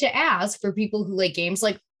just like to ask for people who like games,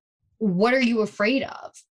 like, what are you afraid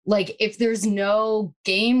of? Like, if there's no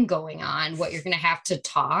game going on, what, you're going to have to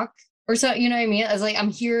talk or so, you know what I mean? I was like, I'm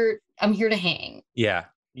here to hang. Yeah.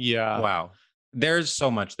 Yeah. Wow. There's so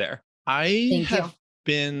much there. I have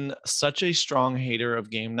been such a strong hater of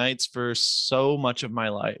game nights for so much of my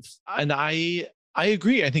life. And I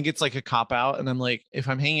agree. I think it's like a cop out. And I'm like, if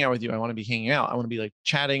I'm hanging out with you, I want to be hanging out. I want to be like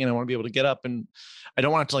chatting, and I want to be able to get up, and I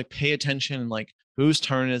don't want to like pay attention and like, whose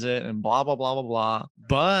turn is it? And blah, blah, blah, blah, blah.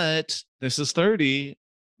 But this is 30.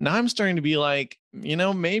 Now I'm starting to be like, you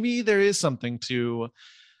know, maybe there is something to,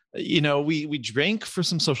 you know, we drank for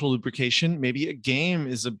some social lubrication. Maybe a game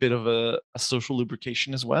is a bit of a social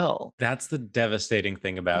lubrication as well. That's the devastating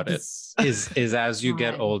thing about it is as you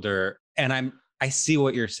get older, and I see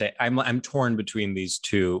what you're saying. I'm torn between these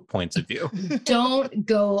 2 points of view. Don't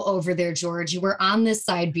go over there, George. You were on this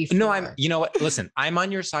side before. No, you know what? Listen, I'm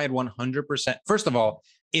on your side 100%. First of all,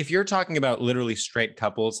 if you're talking about literally straight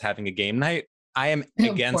couples having a game night, I am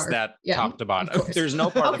against that top to bottom. There's no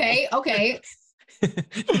part of it. Okay.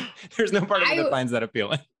 There's no part of it that finds that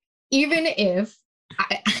appealing. Even if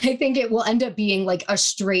I think it will end up being like a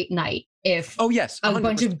straight night if a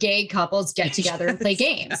bunch of gay couples get together and play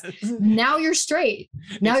games. Now you're straight.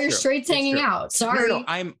 Now you're straight hanging out. Sorry. No,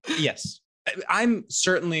 I'm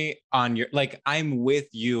certainly on your, like, I'm with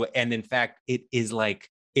you. And in fact, it is like,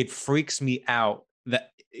 it freaks me out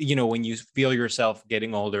that, you know, when you feel yourself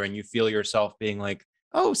getting older and you feel yourself being like,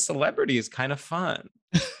 oh, celebrity is kind of fun.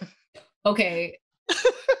 Okay.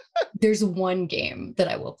 There's one game that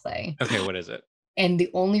I will play. Okay, what is it? And the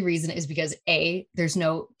only reason is because A, there's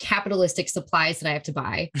no capitalistic supplies that I have to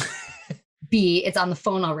buy. B, it's on the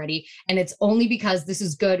phone already. And it's only because this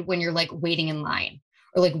is good when you're like waiting in line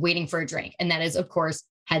or like waiting for a drink. And that is, of course,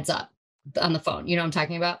 Heads Up on the phone. You know what I'm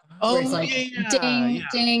talking about? Oh, where it's like ding,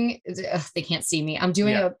 ding. Ugh, they can't see me. I'm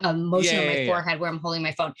doing a motion on my forehead where I'm holding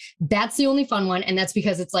my phone. That's the only fun one. And that's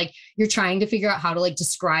because it's like you're trying to figure out how to like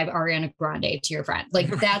describe Ariana Grande to your friend. Like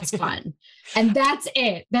that's fun. And that's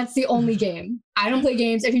it. That's the only game. I don't play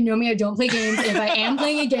games. If you know me, I don't play games. If I am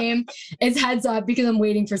playing a game, it's Heads Up because I'm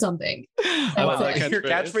waiting for something. Your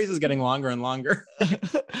catchphrase is getting longer and longer.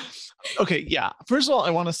 Okay, yeah. First of all, I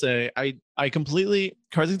want to say I completely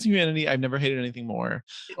Cards Against Humanity. I've never hated anything more.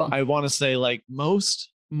 Cool. I want to say like most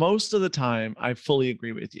of the time, I fully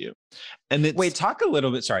agree with you. And it's, wait, talk a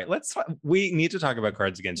little bit. Sorry, we need to talk about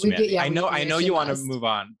Cards Against Humanity. I know you want to move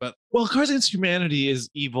on, but well, Cards Against Humanity is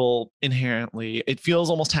evil inherently. It feels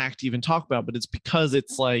almost hack to even talk about, but it's because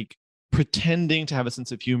it's like pretending to have a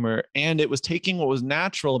sense of humor, and it was taking what was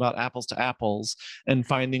natural about Apples to Apples and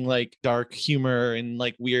finding like dark humor and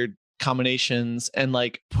like weird combinations and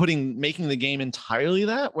like making the game entirely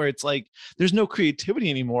that, where it's like there's no creativity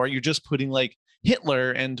anymore. You're just putting like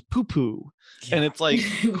Hitler and poo poo, and it's like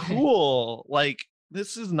cool. Like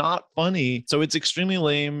this is not funny. So it's extremely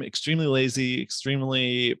lame, extremely lazy,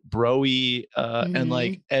 extremely bro-y, and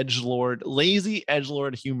like lazy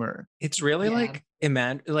edgelord humor. It's really like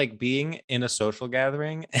imagine like being in a social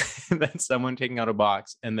gathering and then someone taking out a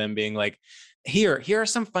box and then being like, here are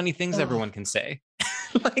some funny things everyone can say.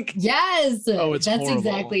 Like yes, that's horrible.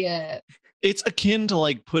 Exactly it. It's akin to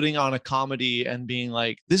like putting on a comedy and being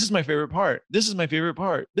like, this is my favorite part. This is my favorite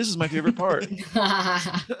part. This is my favorite part.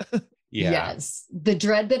 Yes. The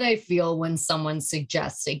dread that I feel when someone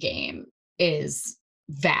suggests a game is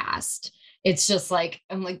vast. It's just like,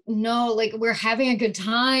 I'm like, no, like we're having a good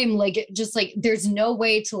time. Like, just like, there's no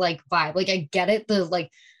way to like vibe. Like, I get it, the like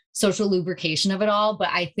social lubrication of it all, but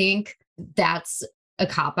I think that's a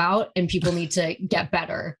cop out and people need to get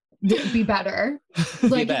better. Be better.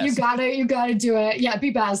 Like you gotta do it. Yeah,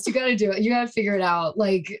 be best. You gotta do it. You gotta figure it out.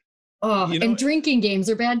 Like, and drinking games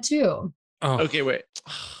are bad too. Oh, okay, wait.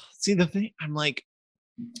 See the thing? I'm like,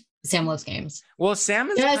 Sam loves games. Well,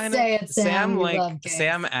 Sam is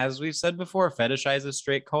Sam, as we've said before, fetishizes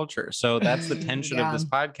straight culture. So that's the tension of this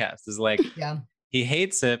podcast. Is like, he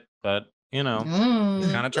hates it, but you know,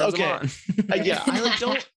 it kind of turns him on. I like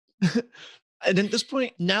don't. And at this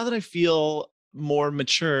point, now that I feel more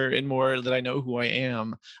mature and more that I know who I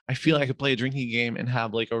am, I feel like I could play a drinking game and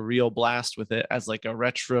have like a real blast with it as like a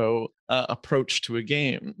retro approach to a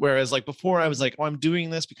game. Whereas like before I was like, oh, I'm doing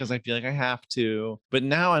this because I feel like I have to. But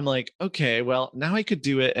now I'm like, okay, well, now I could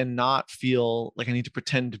do it and not feel like I need to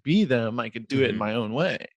pretend to be them. I could do it in my own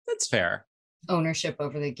way. That's fair. Ownership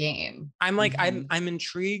over the game. I'm like, I'm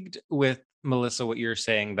intrigued with Melissa, what you're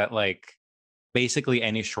saying, that like basically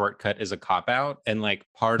any shortcut is a cop-out, and like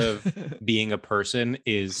part of being a person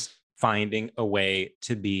is finding a way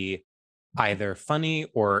to be either funny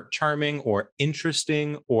or charming or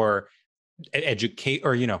interesting or educate,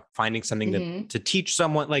 or finding something to teach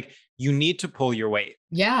someone. Like you need to pull your weight.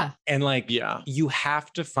 And like you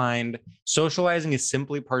have to find, socializing is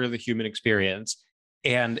simply part of the human experience.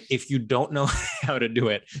 And if you don't know how to do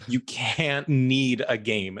it, you can't need a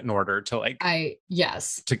game in order to like,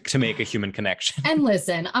 to make a human connection. And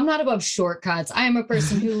listen, I'm not above shortcuts. I am a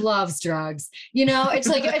person who loves drugs. It's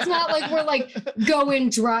like, it's not like we're like going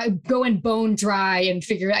bone dry and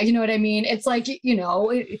figure it out. You know what I mean? It's like,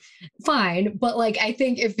 fine. But like, I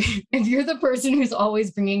think if you're the person who's always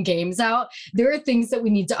bringing games out, there are things that we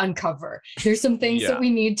need to uncover. There's some things that we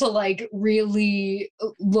need to like really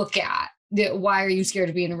look at. Why are you scared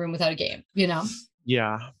to be in a room without a game?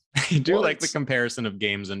 I do like the comparison of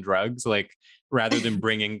games and drugs, like rather than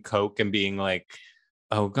bringing Coke and being like,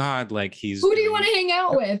 oh God, like who do you want to hang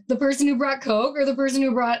out with, the person who brought Coke or the person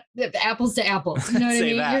who brought Apples to Apples? You know what I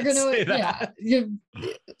mean? You're gonna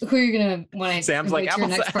who are you gonna want to Sam's like, to your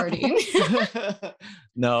next party?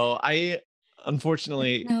 No, I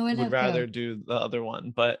unfortunately would rather do the other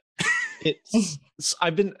one, but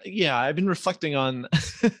I've been reflecting on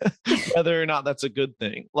whether or not that's a good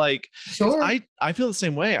thing. Like, I feel the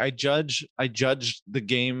same way. I judge the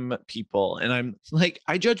game people, and I'm like,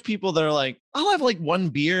 I judge people that are like, I'll have like one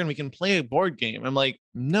beer and we can play a board game. I'm like,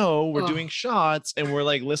 no, we're doing shots and we're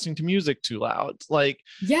like listening to music too loud. Like,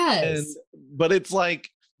 but it's like,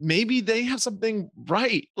 maybe they have something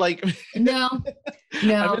right. Like, no.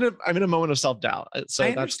 I'm in a moment of self-doubt.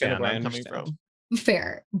 So that's kind of where I'm coming from.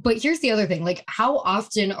 Fair. But here's the other thing. Like, how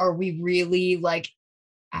often are we really like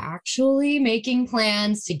actually making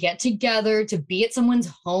plans to get together, to be at someone's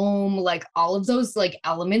home, like all of those like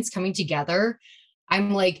elements coming together,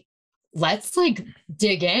 I'm like, let's like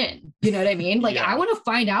dig in. You know what I mean? Like, I want to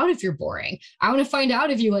find out if you're boring. I want to find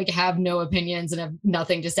out if you like have no opinions and have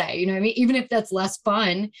nothing to say. You know what I mean? Even if that's less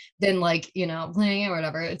fun than like, you know, playing it or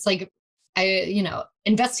whatever. It's like,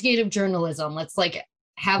 investigative journalism. Let's like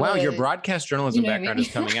have your broadcast journalism background is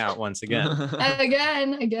coming out once again.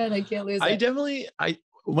 again, I can't lose it.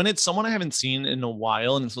 When it's someone I haven't seen in a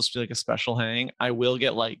while and it's supposed to be like a special hang, I will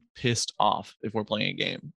get like pissed off if we're playing a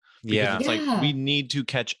game. It's like, we need to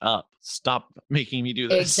catch up. Stop making me do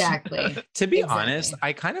this. Exactly. To be honest,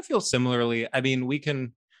 I kind of feel similarly. I mean, we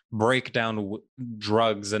can break down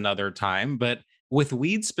drugs another time, but with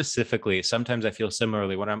weed specifically, sometimes I feel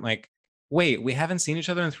similarly when I'm like, wait, we haven't seen each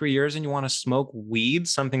other in 3 years and you want to smoke weed,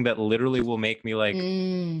 something that literally will make me like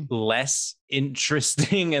less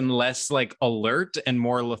interesting and less like alert and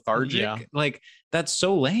more lethargic. Yeah. Like, that's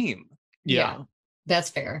so lame. Yeah. That's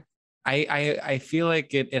fair. I feel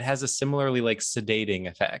like it has a similarly like sedating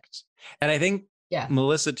effect. And I think,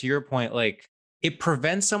 Melissa, to your point, like it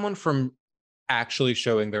prevents someone from actually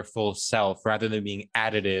showing their full self rather than being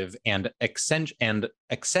additive and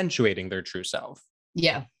accentuating their true self.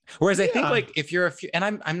 Yeah. Whereas I think like if you're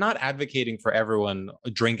and I'm not advocating for everyone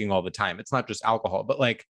drinking all the time. It's not just alcohol, but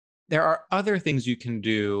like there are other things you can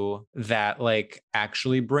do that like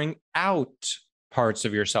actually bring out parts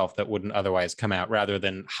of yourself that wouldn't otherwise come out rather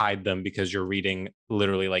than hide them because you're reading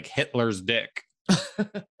literally like Hitler's dick.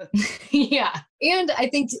 Yeah. And I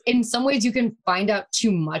think in some ways you can find out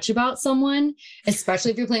too much about someone,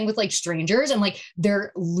 especially if you're playing with like strangers and like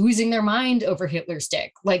they're losing their mind over Hitler's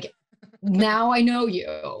dick. Like, now I know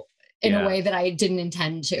you in a way that I didn't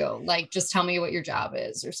intend to. Like, just tell me what your job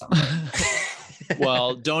is or something.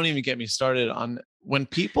 Well, don't even get me started on when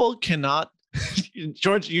people cannot.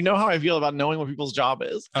 George, you know how I feel about knowing what people's job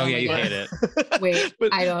is. Oh yeah, you hate it. Wait,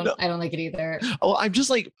 but I don't like it either. Oh, I'm just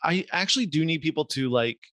like, I actually do need people to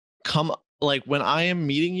like come, like when I am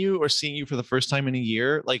meeting you or seeing you for the first time in a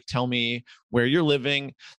year, like tell me where you're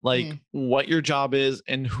living, like what your job is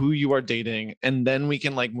and who you are dating. And then we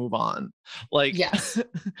can like move on. Like,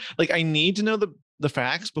 like I need to know the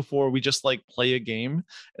facts before we just like play a game.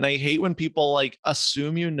 And I hate when people like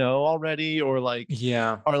assume you know already or like,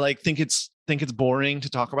 or like think it's boring to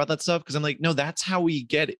talk about that stuff. Cause I'm like, no, that's how we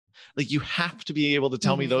get it. Like you have to be able to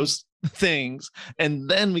tell me those things and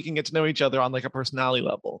then we can get to know each other on like a personality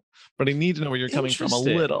level. But I need to know where you're coming from a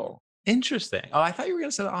little. Interesting. Oh, I thought you were going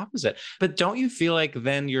to say the opposite. But don't you feel like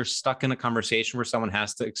then you're stuck in a conversation where someone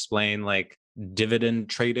has to explain like dividend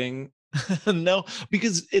trading? No,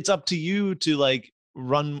 because it's up to you to like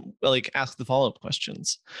ask the follow-up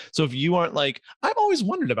questions. So if you aren't like, I've always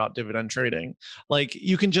wondered about dividend trading, like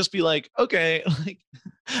you can just be like, okay, like,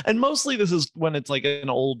 and mostly this is when it's like an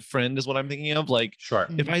old friend is what I'm thinking of. Like, sure,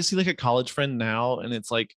 if I see like a college friend now and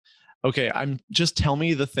it's like, okay, I'm just tell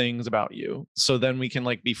me the things about you so then we can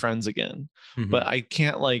like be friends again. But I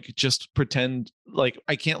can't like just pretend, like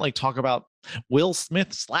I can't like talk about Will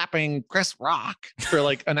Smith slapping Chris Rock for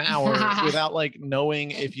like an hour without like knowing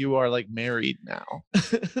if you are like married now.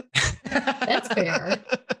 That's fair.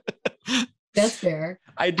 That's fair.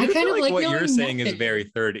 I do feel like what you're saying is very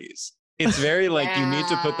 30s. It's very like you need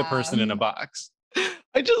to put the person in a box.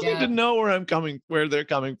 I just need to know where they're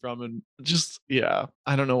coming from. And just,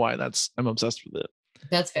 I don't know why I'm obsessed with it.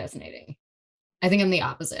 That's fascinating. I think I'm the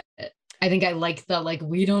opposite. I think I like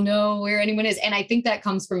we don't know where anyone is. And I think that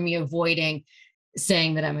comes from me avoiding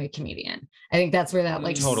saying that I'm a comedian. I think that's where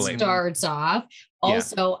that starts off.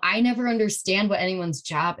 Also, I never understand what anyone's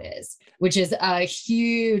job is, which is a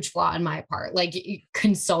huge flaw on my part, like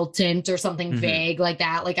consultant or something vague like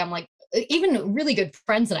that. Like I'm like, even really good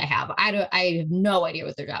friends that I have, I have no idea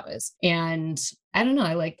what their job is. And I don't know.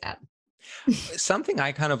 I like that. Something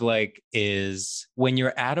I kind of like is when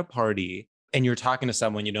you're at a party and you're talking to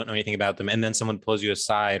someone, you don't know anything about them. And then someone pulls you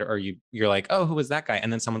aside or you're like, oh, who was that guy?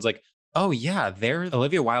 And then someone's like, oh yeah, they're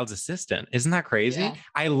Olivia Wilde's assistant. Isn't that crazy? Yeah.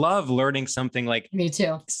 I love learning something like me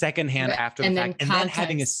too secondhand after the fact. And then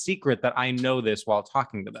having a secret that I know this while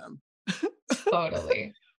talking to them.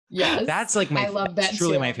 Totally. Yes. That's like I love that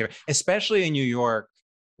truly too. my favorite, especially in New York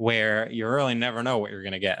where you really never know what you're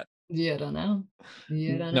going to get. You don't know.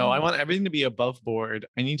 No, I want everything to be above board.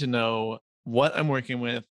 I need to know what I'm working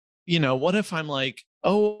with. You know, what if I'm like,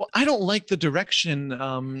 oh, I don't like the direction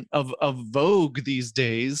of Vogue these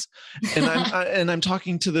days. And I'm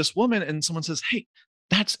talking to this woman and someone says, hey,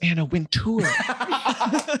 that's Anna Wintour.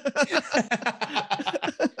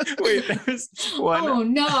 Wait, there's one. Oh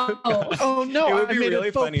no! Oh no! It would be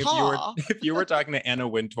really funny if you were talking to Anna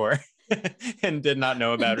Wintour and did not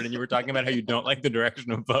know about it. And you were talking about how you don't like the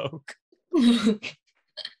direction of Vogue.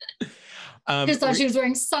 Just thought she was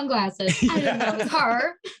wearing sunglasses. I didn't know it was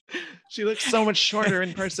her. She looks so much shorter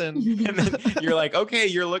in person. And then you're like, okay,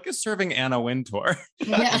 your look is serving Anna Wintour.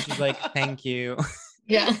 Yeah. And she's like, thank you.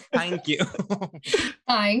 Yeah. Thank you.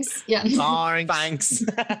 Thanks. Yeah. Thanks.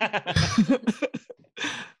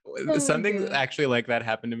 Something actually like that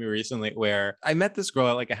happened to me recently where I met this girl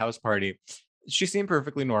at like a house party. She seemed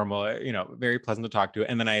perfectly normal, very pleasant to talk to.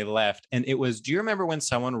 And then I left. And it was, do you remember when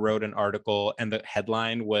someone wrote an article and the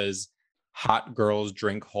headline was "Hot Girls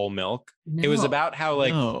Drink Whole Milk"? No. It was about how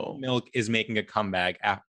like No. milk is making a comeback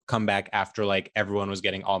after like everyone was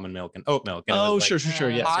getting almond milk and oat milk. And it Oh, was, sure, like, sure.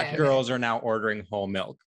 Yes. hot okay. girls are now ordering whole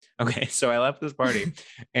milk. Okay, so I left this party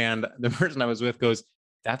and the person I was with goes,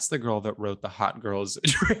 "That's the girl that wrote the Hot Girls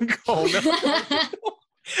Drink Whole Milk."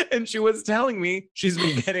 And she was telling me she's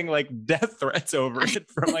been getting like death threats over it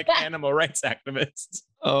from like animal rights activists.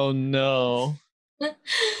 Oh no.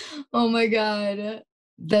 Oh my God.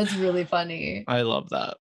 That's really funny. I love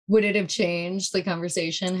that. Would it have changed the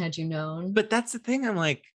conversation had you known? But that's the thing. I'm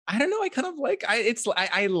like, I don't know. I kind of like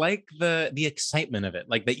I like the excitement of it,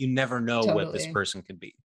 like that you never know what this Totally. person could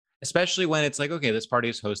be. Especially when it's like, okay, this party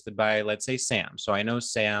is hosted by, let's say, Sam. So I know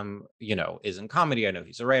Sam, is in comedy. I know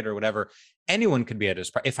he's a writer, whatever. Anyone could be at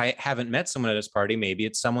his party. If I haven't met someone at his party, maybe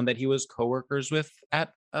it's someone that he was coworkers with at,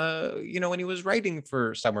 when he was writing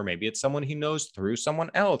for somewhere. Maybe it's someone he knows through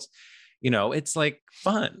someone else. It's like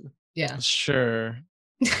fun. Yeah. Sure.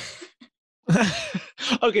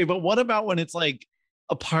 Okay, but what about when it's like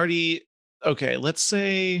a party? Okay, let's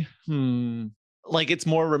say, like it's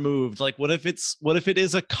more removed. Like, what if it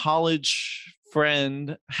is a college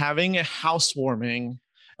friend having a housewarming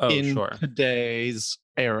in Sure. today's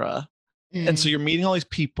era, and so Mm. you're meeting all these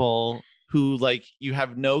people who like you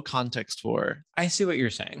have no context for. I see what you're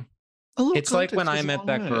saying. A little It's like when context I goes a met long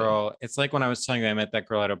that way. girl. It's like when I was telling you I met that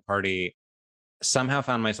girl at a party, somehow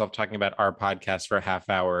found myself talking about our podcast for a half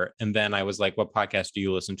hour. And then I was like, what podcast do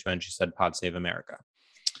you listen to? And she said, Pod Save America.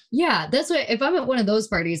 Yeah, that's what, if I'm at one of those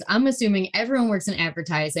parties, I'm assuming everyone works in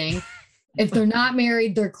advertising. If they're not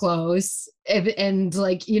married, they're close. I think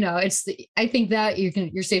that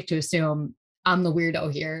you're safe to assume I'm the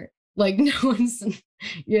weirdo here. Like no one's,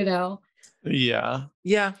 Yeah.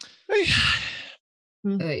 Yeah. ay,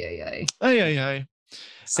 ay, ay. Ay.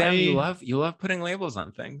 Sam, you love putting labels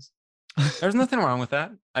on things. There's nothing wrong with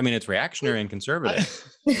that. I mean, it's reactionary and conservative.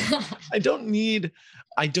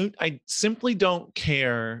 I simply don't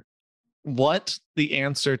care what the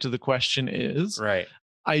answer to the question is. Right.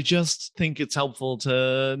 I just think it's helpful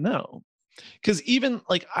to know. Because even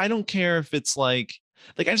like, I don't care if it's like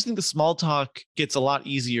I just think the small talk gets a lot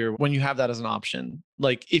easier when you have that as an option.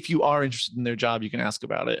 Like if you are interested in their job, you can ask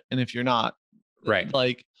about it. And if you're not, Right.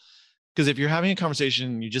 like, because if you're having a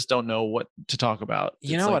conversation, you just don't know what to talk about.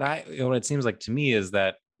 What it seems like to me is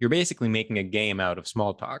that you're basically making a game out of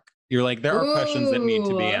small talk. You're like, there are questions that need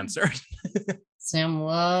to be Ooh. answered. Sam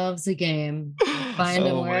loves a game. He'll find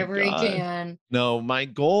him Oh my wherever he God. can. No, my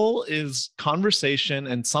goal is conversation.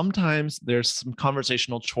 And sometimes there's some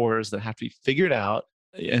conversational chores that have to be figured out.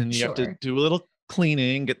 And you have to Sure. do a little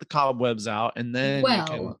cleaning, get the cobwebs out, and then you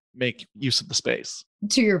can Well- make use of the space.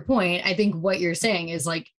 To your point, I think what you're saying is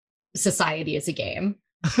like society is a game.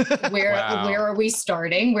 Where Wow. where are we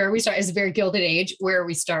starting? Where are we starting? It's a very gilded age. Where are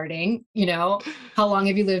we starting? How long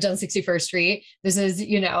have you lived on 61st Street? This is,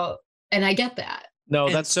 and I get that. No,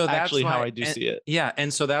 And that's so that's actually how why- I do and- see it. Yeah.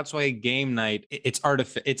 And so that's why game night, it's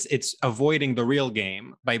avoiding the real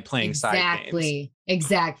game by playing side games.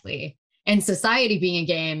 Exactly. And society being a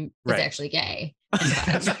game is Right. actually gay.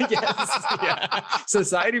 Yes, yeah.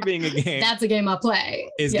 Society being a game That's a game I'll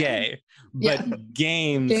play. is Yeah. gay, but Yeah.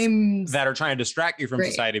 games that are trying to distract you from Great.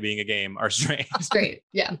 society being a game are straight. Straight.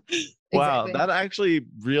 Yeah. Wow, Exactly. that actually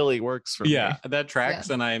really works for me. Yeah, that tracks,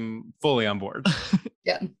 and I'm fully on board.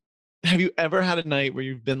 Have you ever had a night where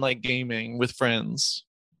you've been like gaming with friends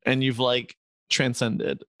and you've like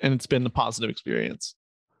transcended and it's been a positive experience?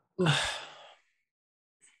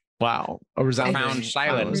 Wow. A resounding Profound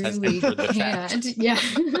silence has Really entered the chat. can't. Yeah.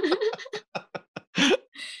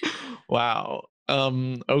 Wow.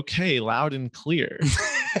 Okay, loud and clear.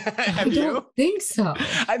 I Have don't you? think so.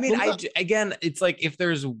 I mean, Well, again, it's like if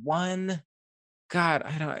there's one, God,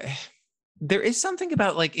 I don't. There is something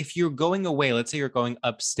about like if you're going away, let's say you're going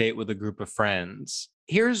upstate with a group of friends.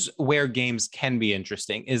 Here's where games can be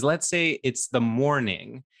interesting: is let's say it's the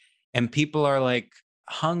morning, and people are like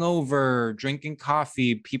hungover, drinking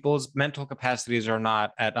coffee. People's mental capacities are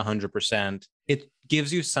not at 100%. It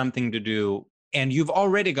gives you something to do. And you've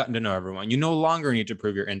already gotten to know everyone. You no longer need to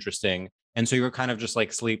prove you're interesting. And so you're kind of just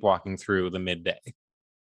like sleepwalking through the midday.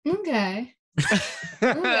 Okay.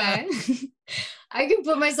 Okay. I can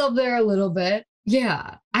put myself there a little bit.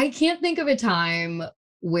 Yeah. I can't think of a time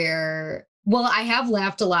where, well, I have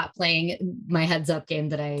laughed a lot playing my Heads Up game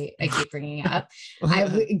that I keep bringing up.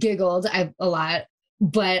 I've giggled a lot,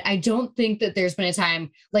 but I don't think that there's been a time,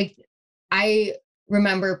 like, I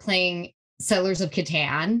remember playing Settlers of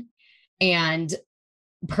Catan and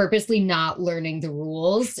purposely not learning the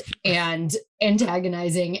rules and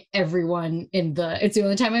antagonizing everyone it's the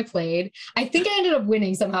only time I played. I think I ended up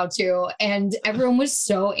winning somehow too. And everyone was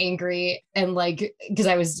so angry and like, because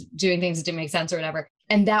I was doing things that didn't make sense or whatever.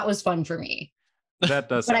 And that was fun for me. That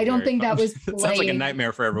does. But I don't think fun. that was It sounds like a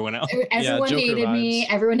nightmare for everyone else. Everyone hated me.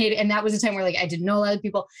 Everyone hated, and that was a time where like I didn't know a lot of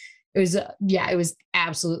people. It was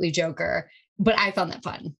absolutely Joker. But I found that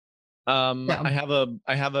fun. I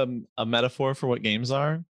have a metaphor for what games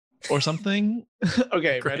are or something.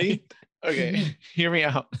 Okay, ready? Okay, hear me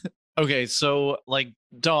out. Okay, so like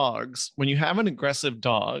dogs, when you have an aggressive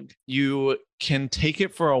dog, you can take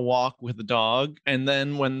it for a walk with the dog, and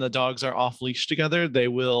then when the dogs are off leash together, they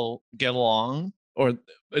will get along, or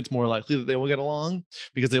it's more likely that they will get along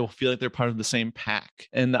because they will feel like they're part of the same pack.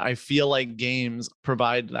 And I feel like games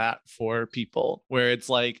provide that for people, where it's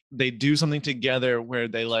like they do something together where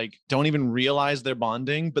they like don't even realize they're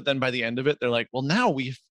bonding, but then by the end of it, they're like, well, now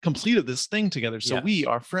we've completed this thing together, so we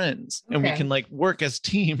are friends and we can like work as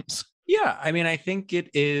teams. Yeah, I mean, I think it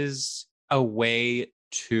is a way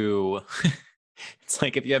to it's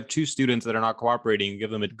like if you have two students that are not cooperating, you give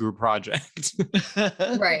them a group project.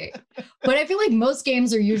 Right. But I feel like most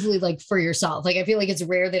games are usually like for yourself. Like I feel like it's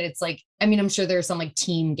rare that it's like, I mean, I'm sure there are some like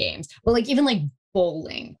team games, but like even like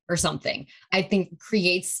bowling or something, I think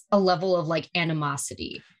creates a level of like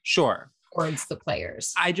animosity. Sure. Towards the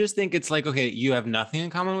players. I just think it's like, okay, you have nothing in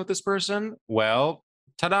common with this person. Well,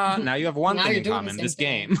 ta-da, now you have one thing in common, this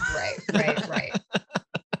game. Right.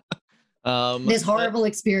 This horrible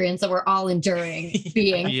experience that we're all enduring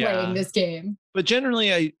playing this game. But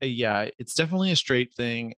generally, it's definitely a straight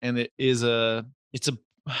thing, and it's a,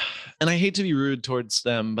 and I hate to be rude towards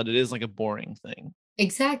them, but it is like a boring thing.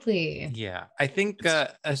 Exactly. Yeah, I think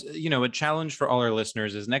a challenge for all our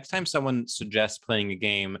listeners is next time someone suggests playing a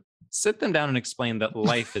game, sit them down and explain that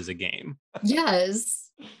life is a game.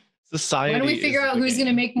 Yes. Society. Why don't we figure out who's going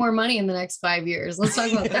to make more money in the next 5 years? Let's talk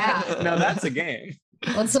about that. No, that's a game.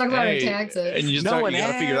 Let's talk about our taxes. And you got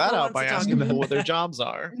to figure that out by asking them what their jobs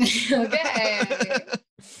are. Okay.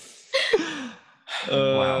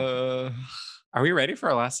 Wow. Are we ready for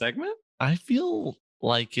our last segment? I feel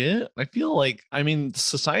like it. I mean,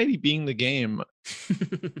 society being the game,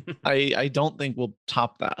 I don't think we'll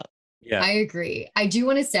top that. Yeah, I agree. I do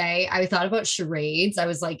want to say, I thought about charades. I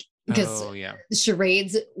was like, because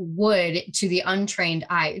charades would, to the untrained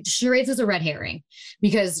eye, charades is a red herring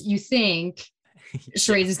because you think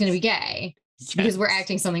charades is going to be gay because we're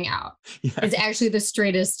acting something out. Yes. It's actually the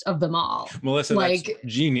straightest of them all. Melissa, like, that's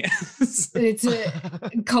genius. It's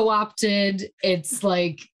co-opted. It's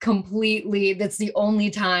like completely, that's the only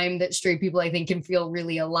time that straight people, I think, can feel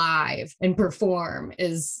really alive and perform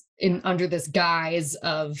is under this guise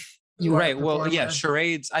of right. Well, yeah,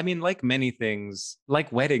 charades. I mean, like many things,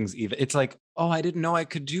 like weddings, even it's like, oh, I didn't know I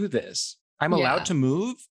could do this. I'm allowed to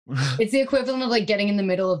move. It's the equivalent of like getting in the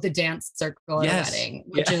middle of the dance circle at a wedding,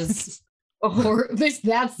 which is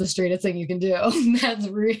that's the straightest thing you can do. That's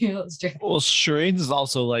real straight. Well, charades is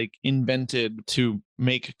also like invented to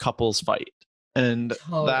make couples fight. And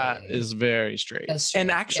that is very straight. And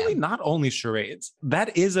actually, not only charades,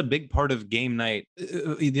 that is a big part of game night.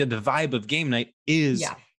 The vibe of game night is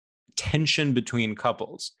tension between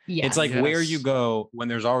couples. It's like where you go when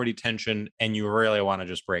there's already tension and you really want to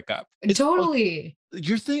just break up. Totally.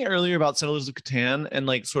 Your thing earlier about Settlers of Catan and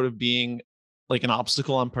like sort of being like an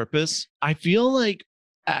obstacle on purpose, I feel like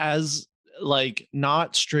as like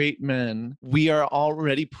not straight men, we are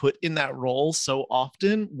already put in that role so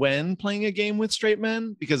often when playing a game with straight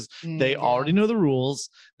men because they already know the rules,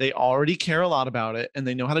 they already care a lot about it, and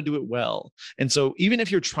they know how to do it well. And so even if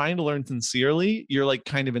you're trying to learn sincerely, you're like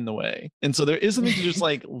kind of in the way. And so there is something to just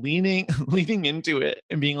like leaning into it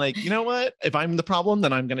and being like, you know what? If I'm the problem,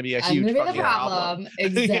 then I'm going to be a huge fucking problem.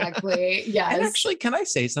 Exactly. Yes. And actually, can I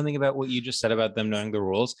say something about what you just said about them knowing the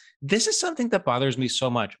rules? This is something that bothers me so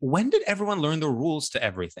much. When did everyone learn the rules to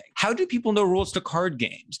everything? How do people know rules to card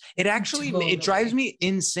games? It actually it drives me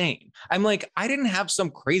insane. I'm like, I didn't have some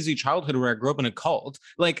crazy childhood where I grew up in a cult.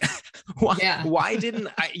 Like, why didn't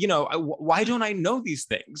I? Why don't I know these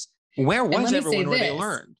things? Where was everyone where they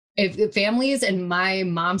learned? If families and my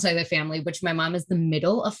mom's side of the family, which my mom is the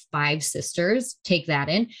middle of 5 sisters, take that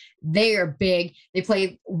in. They are big. They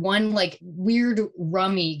play one like weird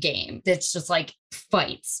rummy game that's just like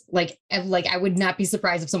fights. Like I would not be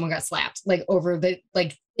surprised if someone got slapped like over the,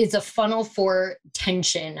 like it's a funnel for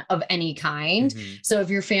tension of any kind. Mhm. So if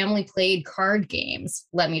your family played card games,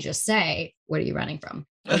 let me just say, what are you running from?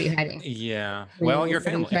 What are you hiding? Yeah. What are Well, you- your what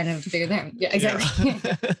are you family. trying to figure there. Yeah, exactly.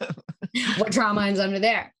 What trauma is under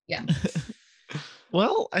there? Yeah.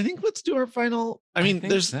 Well, I think let's do our final. I mean,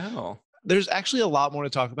 think there's so. there's actually a lot more to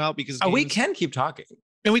talk about because Oh, we games- can keep talking.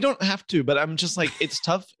 and we don't have to, but I'm just like, it's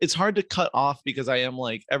tough. It's hard to cut off because I am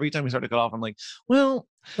like, every time we start to cut off, I'm like, well,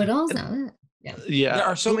 But also, yeah. There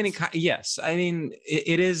are so many. Yes, I mean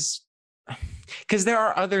it is because there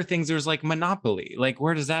are other things. There's like Monopoly. Like,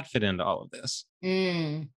 where does that fit into all of this?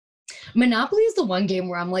 Monopoly is the one game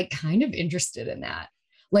where I'm like kind of interested in that.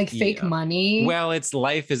 Like fake Yeah. money. Well, it's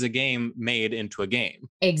life is a game made into a game,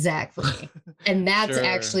 Exactly. And that's Sure.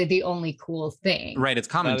 actually the only cool thing. right? It's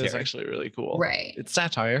That commentary. is actually really cool. Right. It's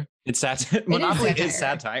satire. It's satire. Monopoly is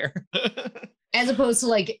satire. As opposed to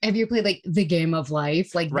like, have you played like the game of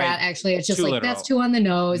life? Like Right. that actually, it's just Too like, literal. that's too on the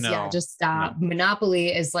nose. Yeah, No, just stop.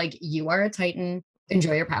 Monopoly is like, you are a Titan,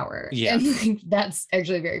 enjoy your power. Yeah. And like, that's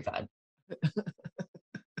actually very fun.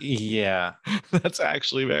 Yeah. That's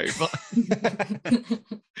actually very fun.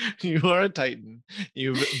 You are a Titan.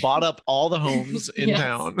 You've bought up all the homes in Yes.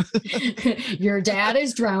 town. Your dad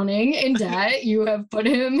is drowning in debt. You have put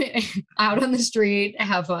him out on the street.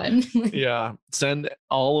 Have fun. Yeah. Send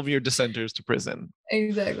all of your dissenters to prison.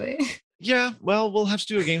 Exactly. Yeah, well, we'll have to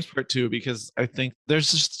do a games part 2 because I think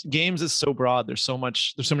there's just games is so broad. There's so many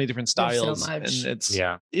different There's so styles, much. and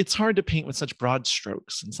Yeah. it's hard to paint with such broad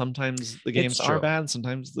strokes. And sometimes the games are true. bad,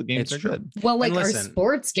 sometimes the games It's are true. good. Well, like our listen.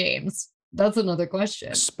 sports games. That's another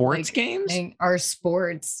question. Sports Like, games? Our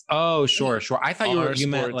sports. Oh, sure. I thought Our you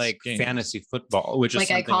meant sports like games. fantasy football, which is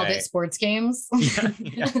Like I something called it sports games.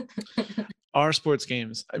 Yeah. Our sports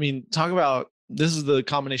games. I mean, talk about this is the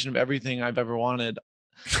combination of everything I've ever wanted.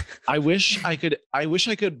 I wish I could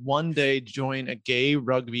one day join a gay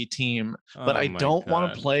rugby team, but Oh I my don't want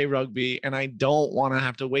God. to play rugby and I don't want to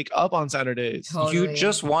have to wake up on Saturdays. Totally. You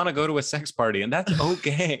just want to go to a sex party, and that's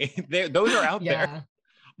okay. Those are out there. Yeah.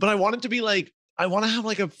 But I want it to be like I want to have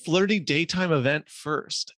like a flirty daytime event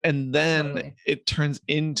first, and then Totally. it turns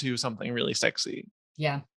into something really sexy,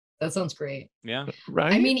 Yeah. That sounds great. Yeah.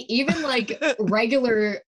 right? I mean, even like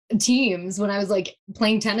regular teams when I was like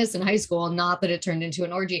playing tennis in high school, not that it turned into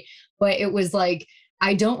an orgy, but it was like,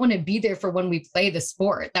 I don't want to be there for when we play the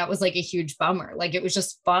sport. That was like a huge bummer. Like it was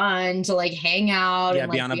just fun to like hang out Yeah,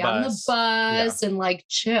 and be like on a be on the bus. bus and like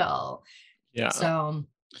chill. yeah, So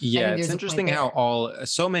Yeah, there's it's a point interesting how there.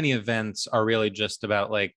 so many events are really just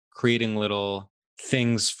about like creating little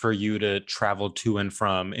things for you to travel to and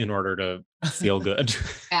from in order to feel good.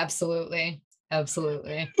 absolutely.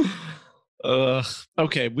 Absolutely.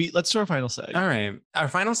 Okay, let's do our final seg. All right. Our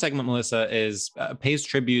final segment, Melissa, is pays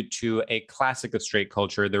tribute to a classic of straight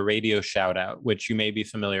culture, the radio shout out, which you may be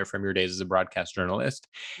familiar from your days as a broadcast journalist.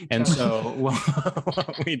 And so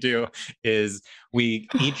what we do is we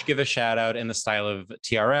each give a shout out in the style of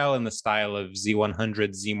TRL, in the style of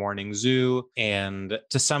Z100, Z Morning Zoo, and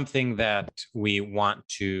to something that we want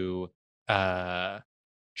to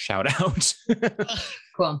shout out.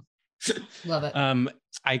 Cool. Love it.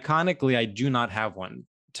 Iconically, I do not have one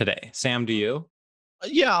today. Sam, do you?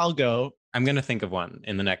 Yeah, I'll go. I'm going to think of one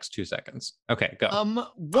in the next 2 seconds. Okay, go.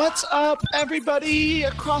 What's up, everybody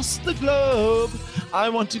across the globe? I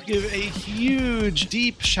want to give a huge,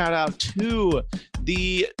 deep shout out to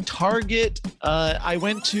the Target I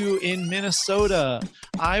went to in Minnesota.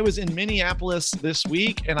 I was in Minneapolis this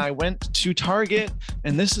week and I went to Target,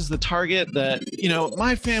 and this is the Target that,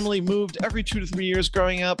 my family moved every 2 to 3 years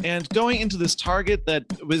growing up, and going into this Target that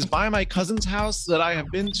was by my cousin's house that I have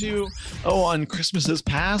been to, on Christmases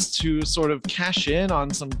past to sort of cash in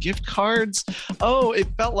on some gift cards. It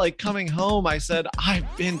felt like coming home. I said, I've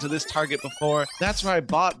been to this Target before. That's where I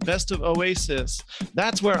bought Best of Oasis.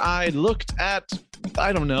 That's where I looked at,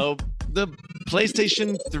 I don't know, the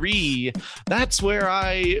PlayStation 3. That's where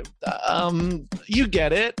I, you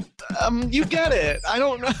get it. You get it. I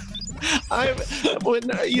don't know.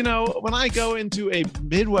 When I go into a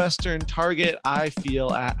Midwestern Target, I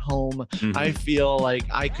feel at home. Mhm. I feel like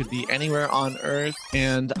I could be anywhere on earth,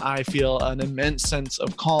 and I feel an immense sense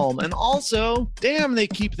of calm. And also, damn, they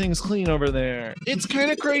keep things clean over there. It's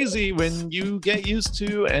kind of crazy when you get used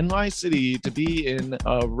to NY City to be in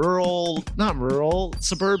a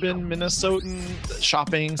suburban Minnesotan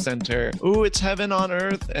shopping center. Ooh, it's heaven on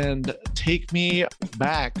earth, and take me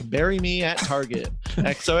back. Bury me at Target.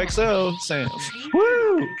 XOXO, Sam.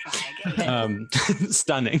 Woo!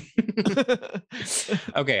 Stunning.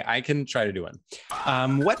 Okay, I can try to do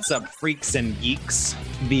one. What's up, freaks and geeks?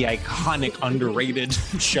 The iconic, underrated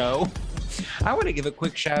show. I want to give a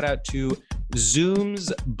quick shout out to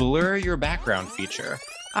Zoom's Blur Your Background feature.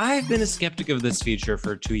 I've been a skeptic of this feature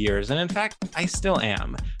for 2 years, and in fact, I still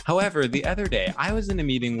am. However, the other day, I was in a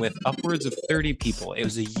meeting with upwards of 30 people. It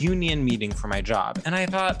was a union meeting for my job, and I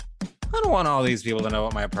thought, I don't want all these people to know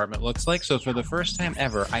what my apartment looks like, so for the first time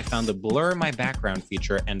ever, I found the Blur My Background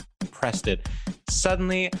feature and pressed it.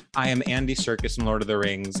 Suddenly, I am Andy Serkis in Lord of the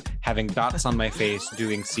Rings, having dots on my face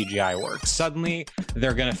doing CGI work. Suddenly,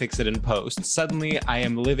 they're gonna fix it in post. Suddenly, I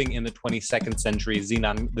am living in the 22nd century,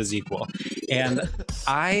 Xenon the sequel. And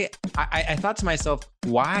I thought to myself,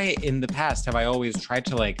 why in the past have I always tried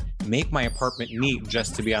to like make my apartment neat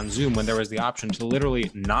just to be on Zoom when there was the option to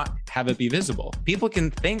literally not have it be visible? People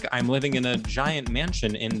can think I'm living in a giant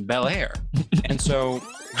mansion in Bel Air. And so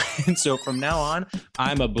from now on,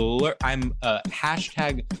 I'm a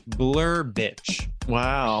hashtag blur bitch.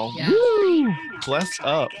 Wow. Yeah. Woo! Bless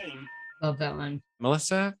up. Love that one.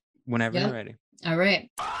 Melissa, whenever Yep. you're ready. All right.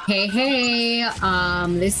 Hey.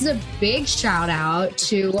 This is a big shout out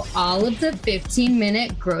to all of the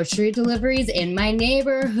 15-minute grocery deliveries in my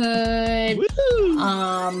neighborhood. Woo!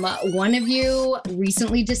 One of you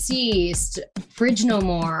recently deceased. Fridge No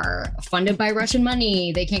More, funded by Russian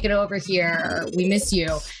money. They can't get over here. We miss you.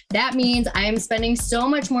 That means I am spending so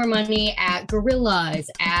much more money at Gorillas,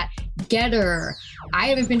 at Getter. I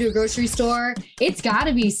haven't been to a grocery store. It's got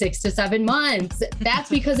to be 6 to 7 months. That's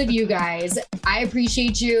because of you guys. I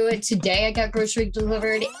appreciate you. Today I got grocery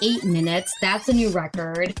delivered 8 minutes. That's a new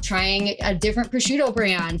record. Trying a different prosciutto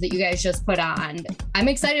brand that you guys just put on. I'm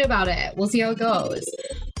excited about it. We'll see how it goes.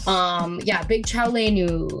 Big ciao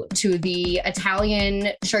lenu to the Italian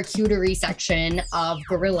charcuterie section of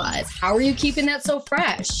Gorillas. How are you keeping that so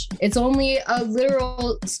fresh? It's only a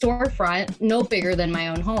literal storefront, no bigger than my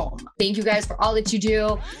own home. Thank you guys for all that you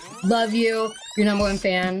do. Love you. Your number one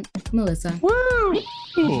fan, Melissa. Woo!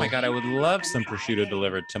 Oh my God, I would love some prosciutto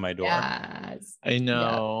delivered to my door. Yes. I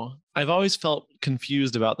know. I've always felt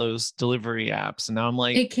confused about those delivery apps, and now I'm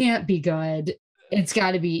like, It can't be good. It's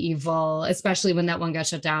got to be evil, especially when that one got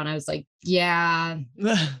shut down. I was like, yeah,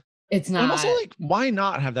 it's not. I'm also like, why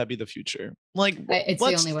not have that be the future? Like, It's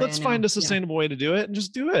the only way let's I know. find a Yeah. sustainable way to do it and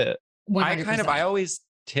just do it. 100%. I always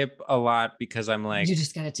tip a lot because I'm like, you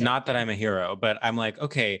just got to not that I'm a hero, but I'm like,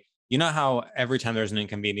 okay, you know how every time there's an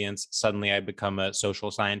inconvenience, suddenly I become a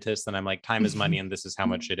social scientist and I'm like, time is money and this is how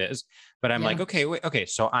much it is. But I'm Yeah. like, okay,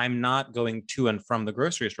 so I'm not going to and from the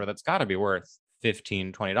grocery store. That's got to be worth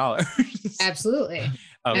 $15, $20 Absolutely.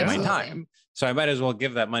 of my Absolutely. time. So I might as well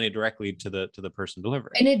give that money directly to the person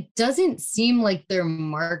delivering. And it doesn't seem like they're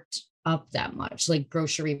marked up that much, like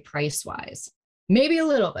grocery price wise. Maybe a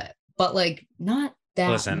little bit, but like not that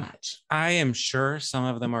Listen, much. I am sure some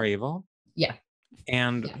of them are evil. Yeah.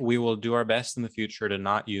 And Yeah. we will do our best in the future to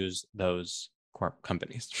not use those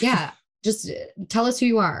companies. Yeah. Just tell us who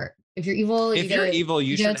you are. If you're evil, If you're evil,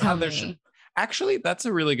 you should gotta tell have their. me. Actually, that's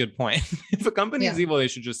a really good point. If a company is Yeah. evil, they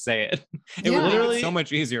should just say it. It Yeah. would make Literally- it so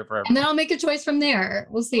much easier for And everyone. then I'll make a choice from there.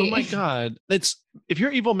 We'll see. Oh my God. If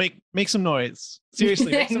you're evil, make some noise.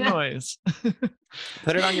 Seriously, make some noise.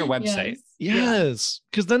 Put it on your website. Yes. Yes.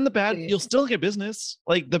 Because then Please. you'll still get business.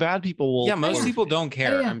 Like the bad people will. Yeah, most people don't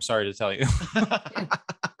care. yeah. I'm sorry to tell you.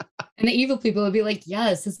 And the evil people would be like,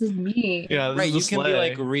 yes, this is me. Yeah. this Right, is you the can be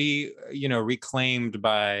like sleigh. reclaimed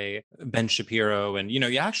by Ben Shapiro, and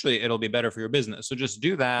actually it'll be better for your business. So just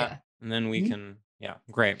do that, Yeah. and then we Mhm. can. Yeah,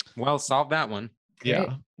 great. Well, solve that one.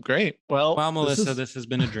 Yeah. Great. Well, Well, Melissa, is- this has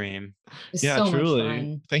been a dream. It's yeah, so much truly.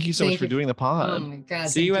 fun. Thank you so Thank much for you. doing the Oh pod. my God.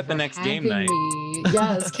 See you thank at the for next game having night. me.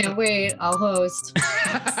 Yes, can't wait. I'll host.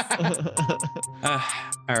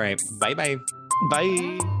 All right, bye bye.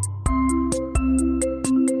 Bye.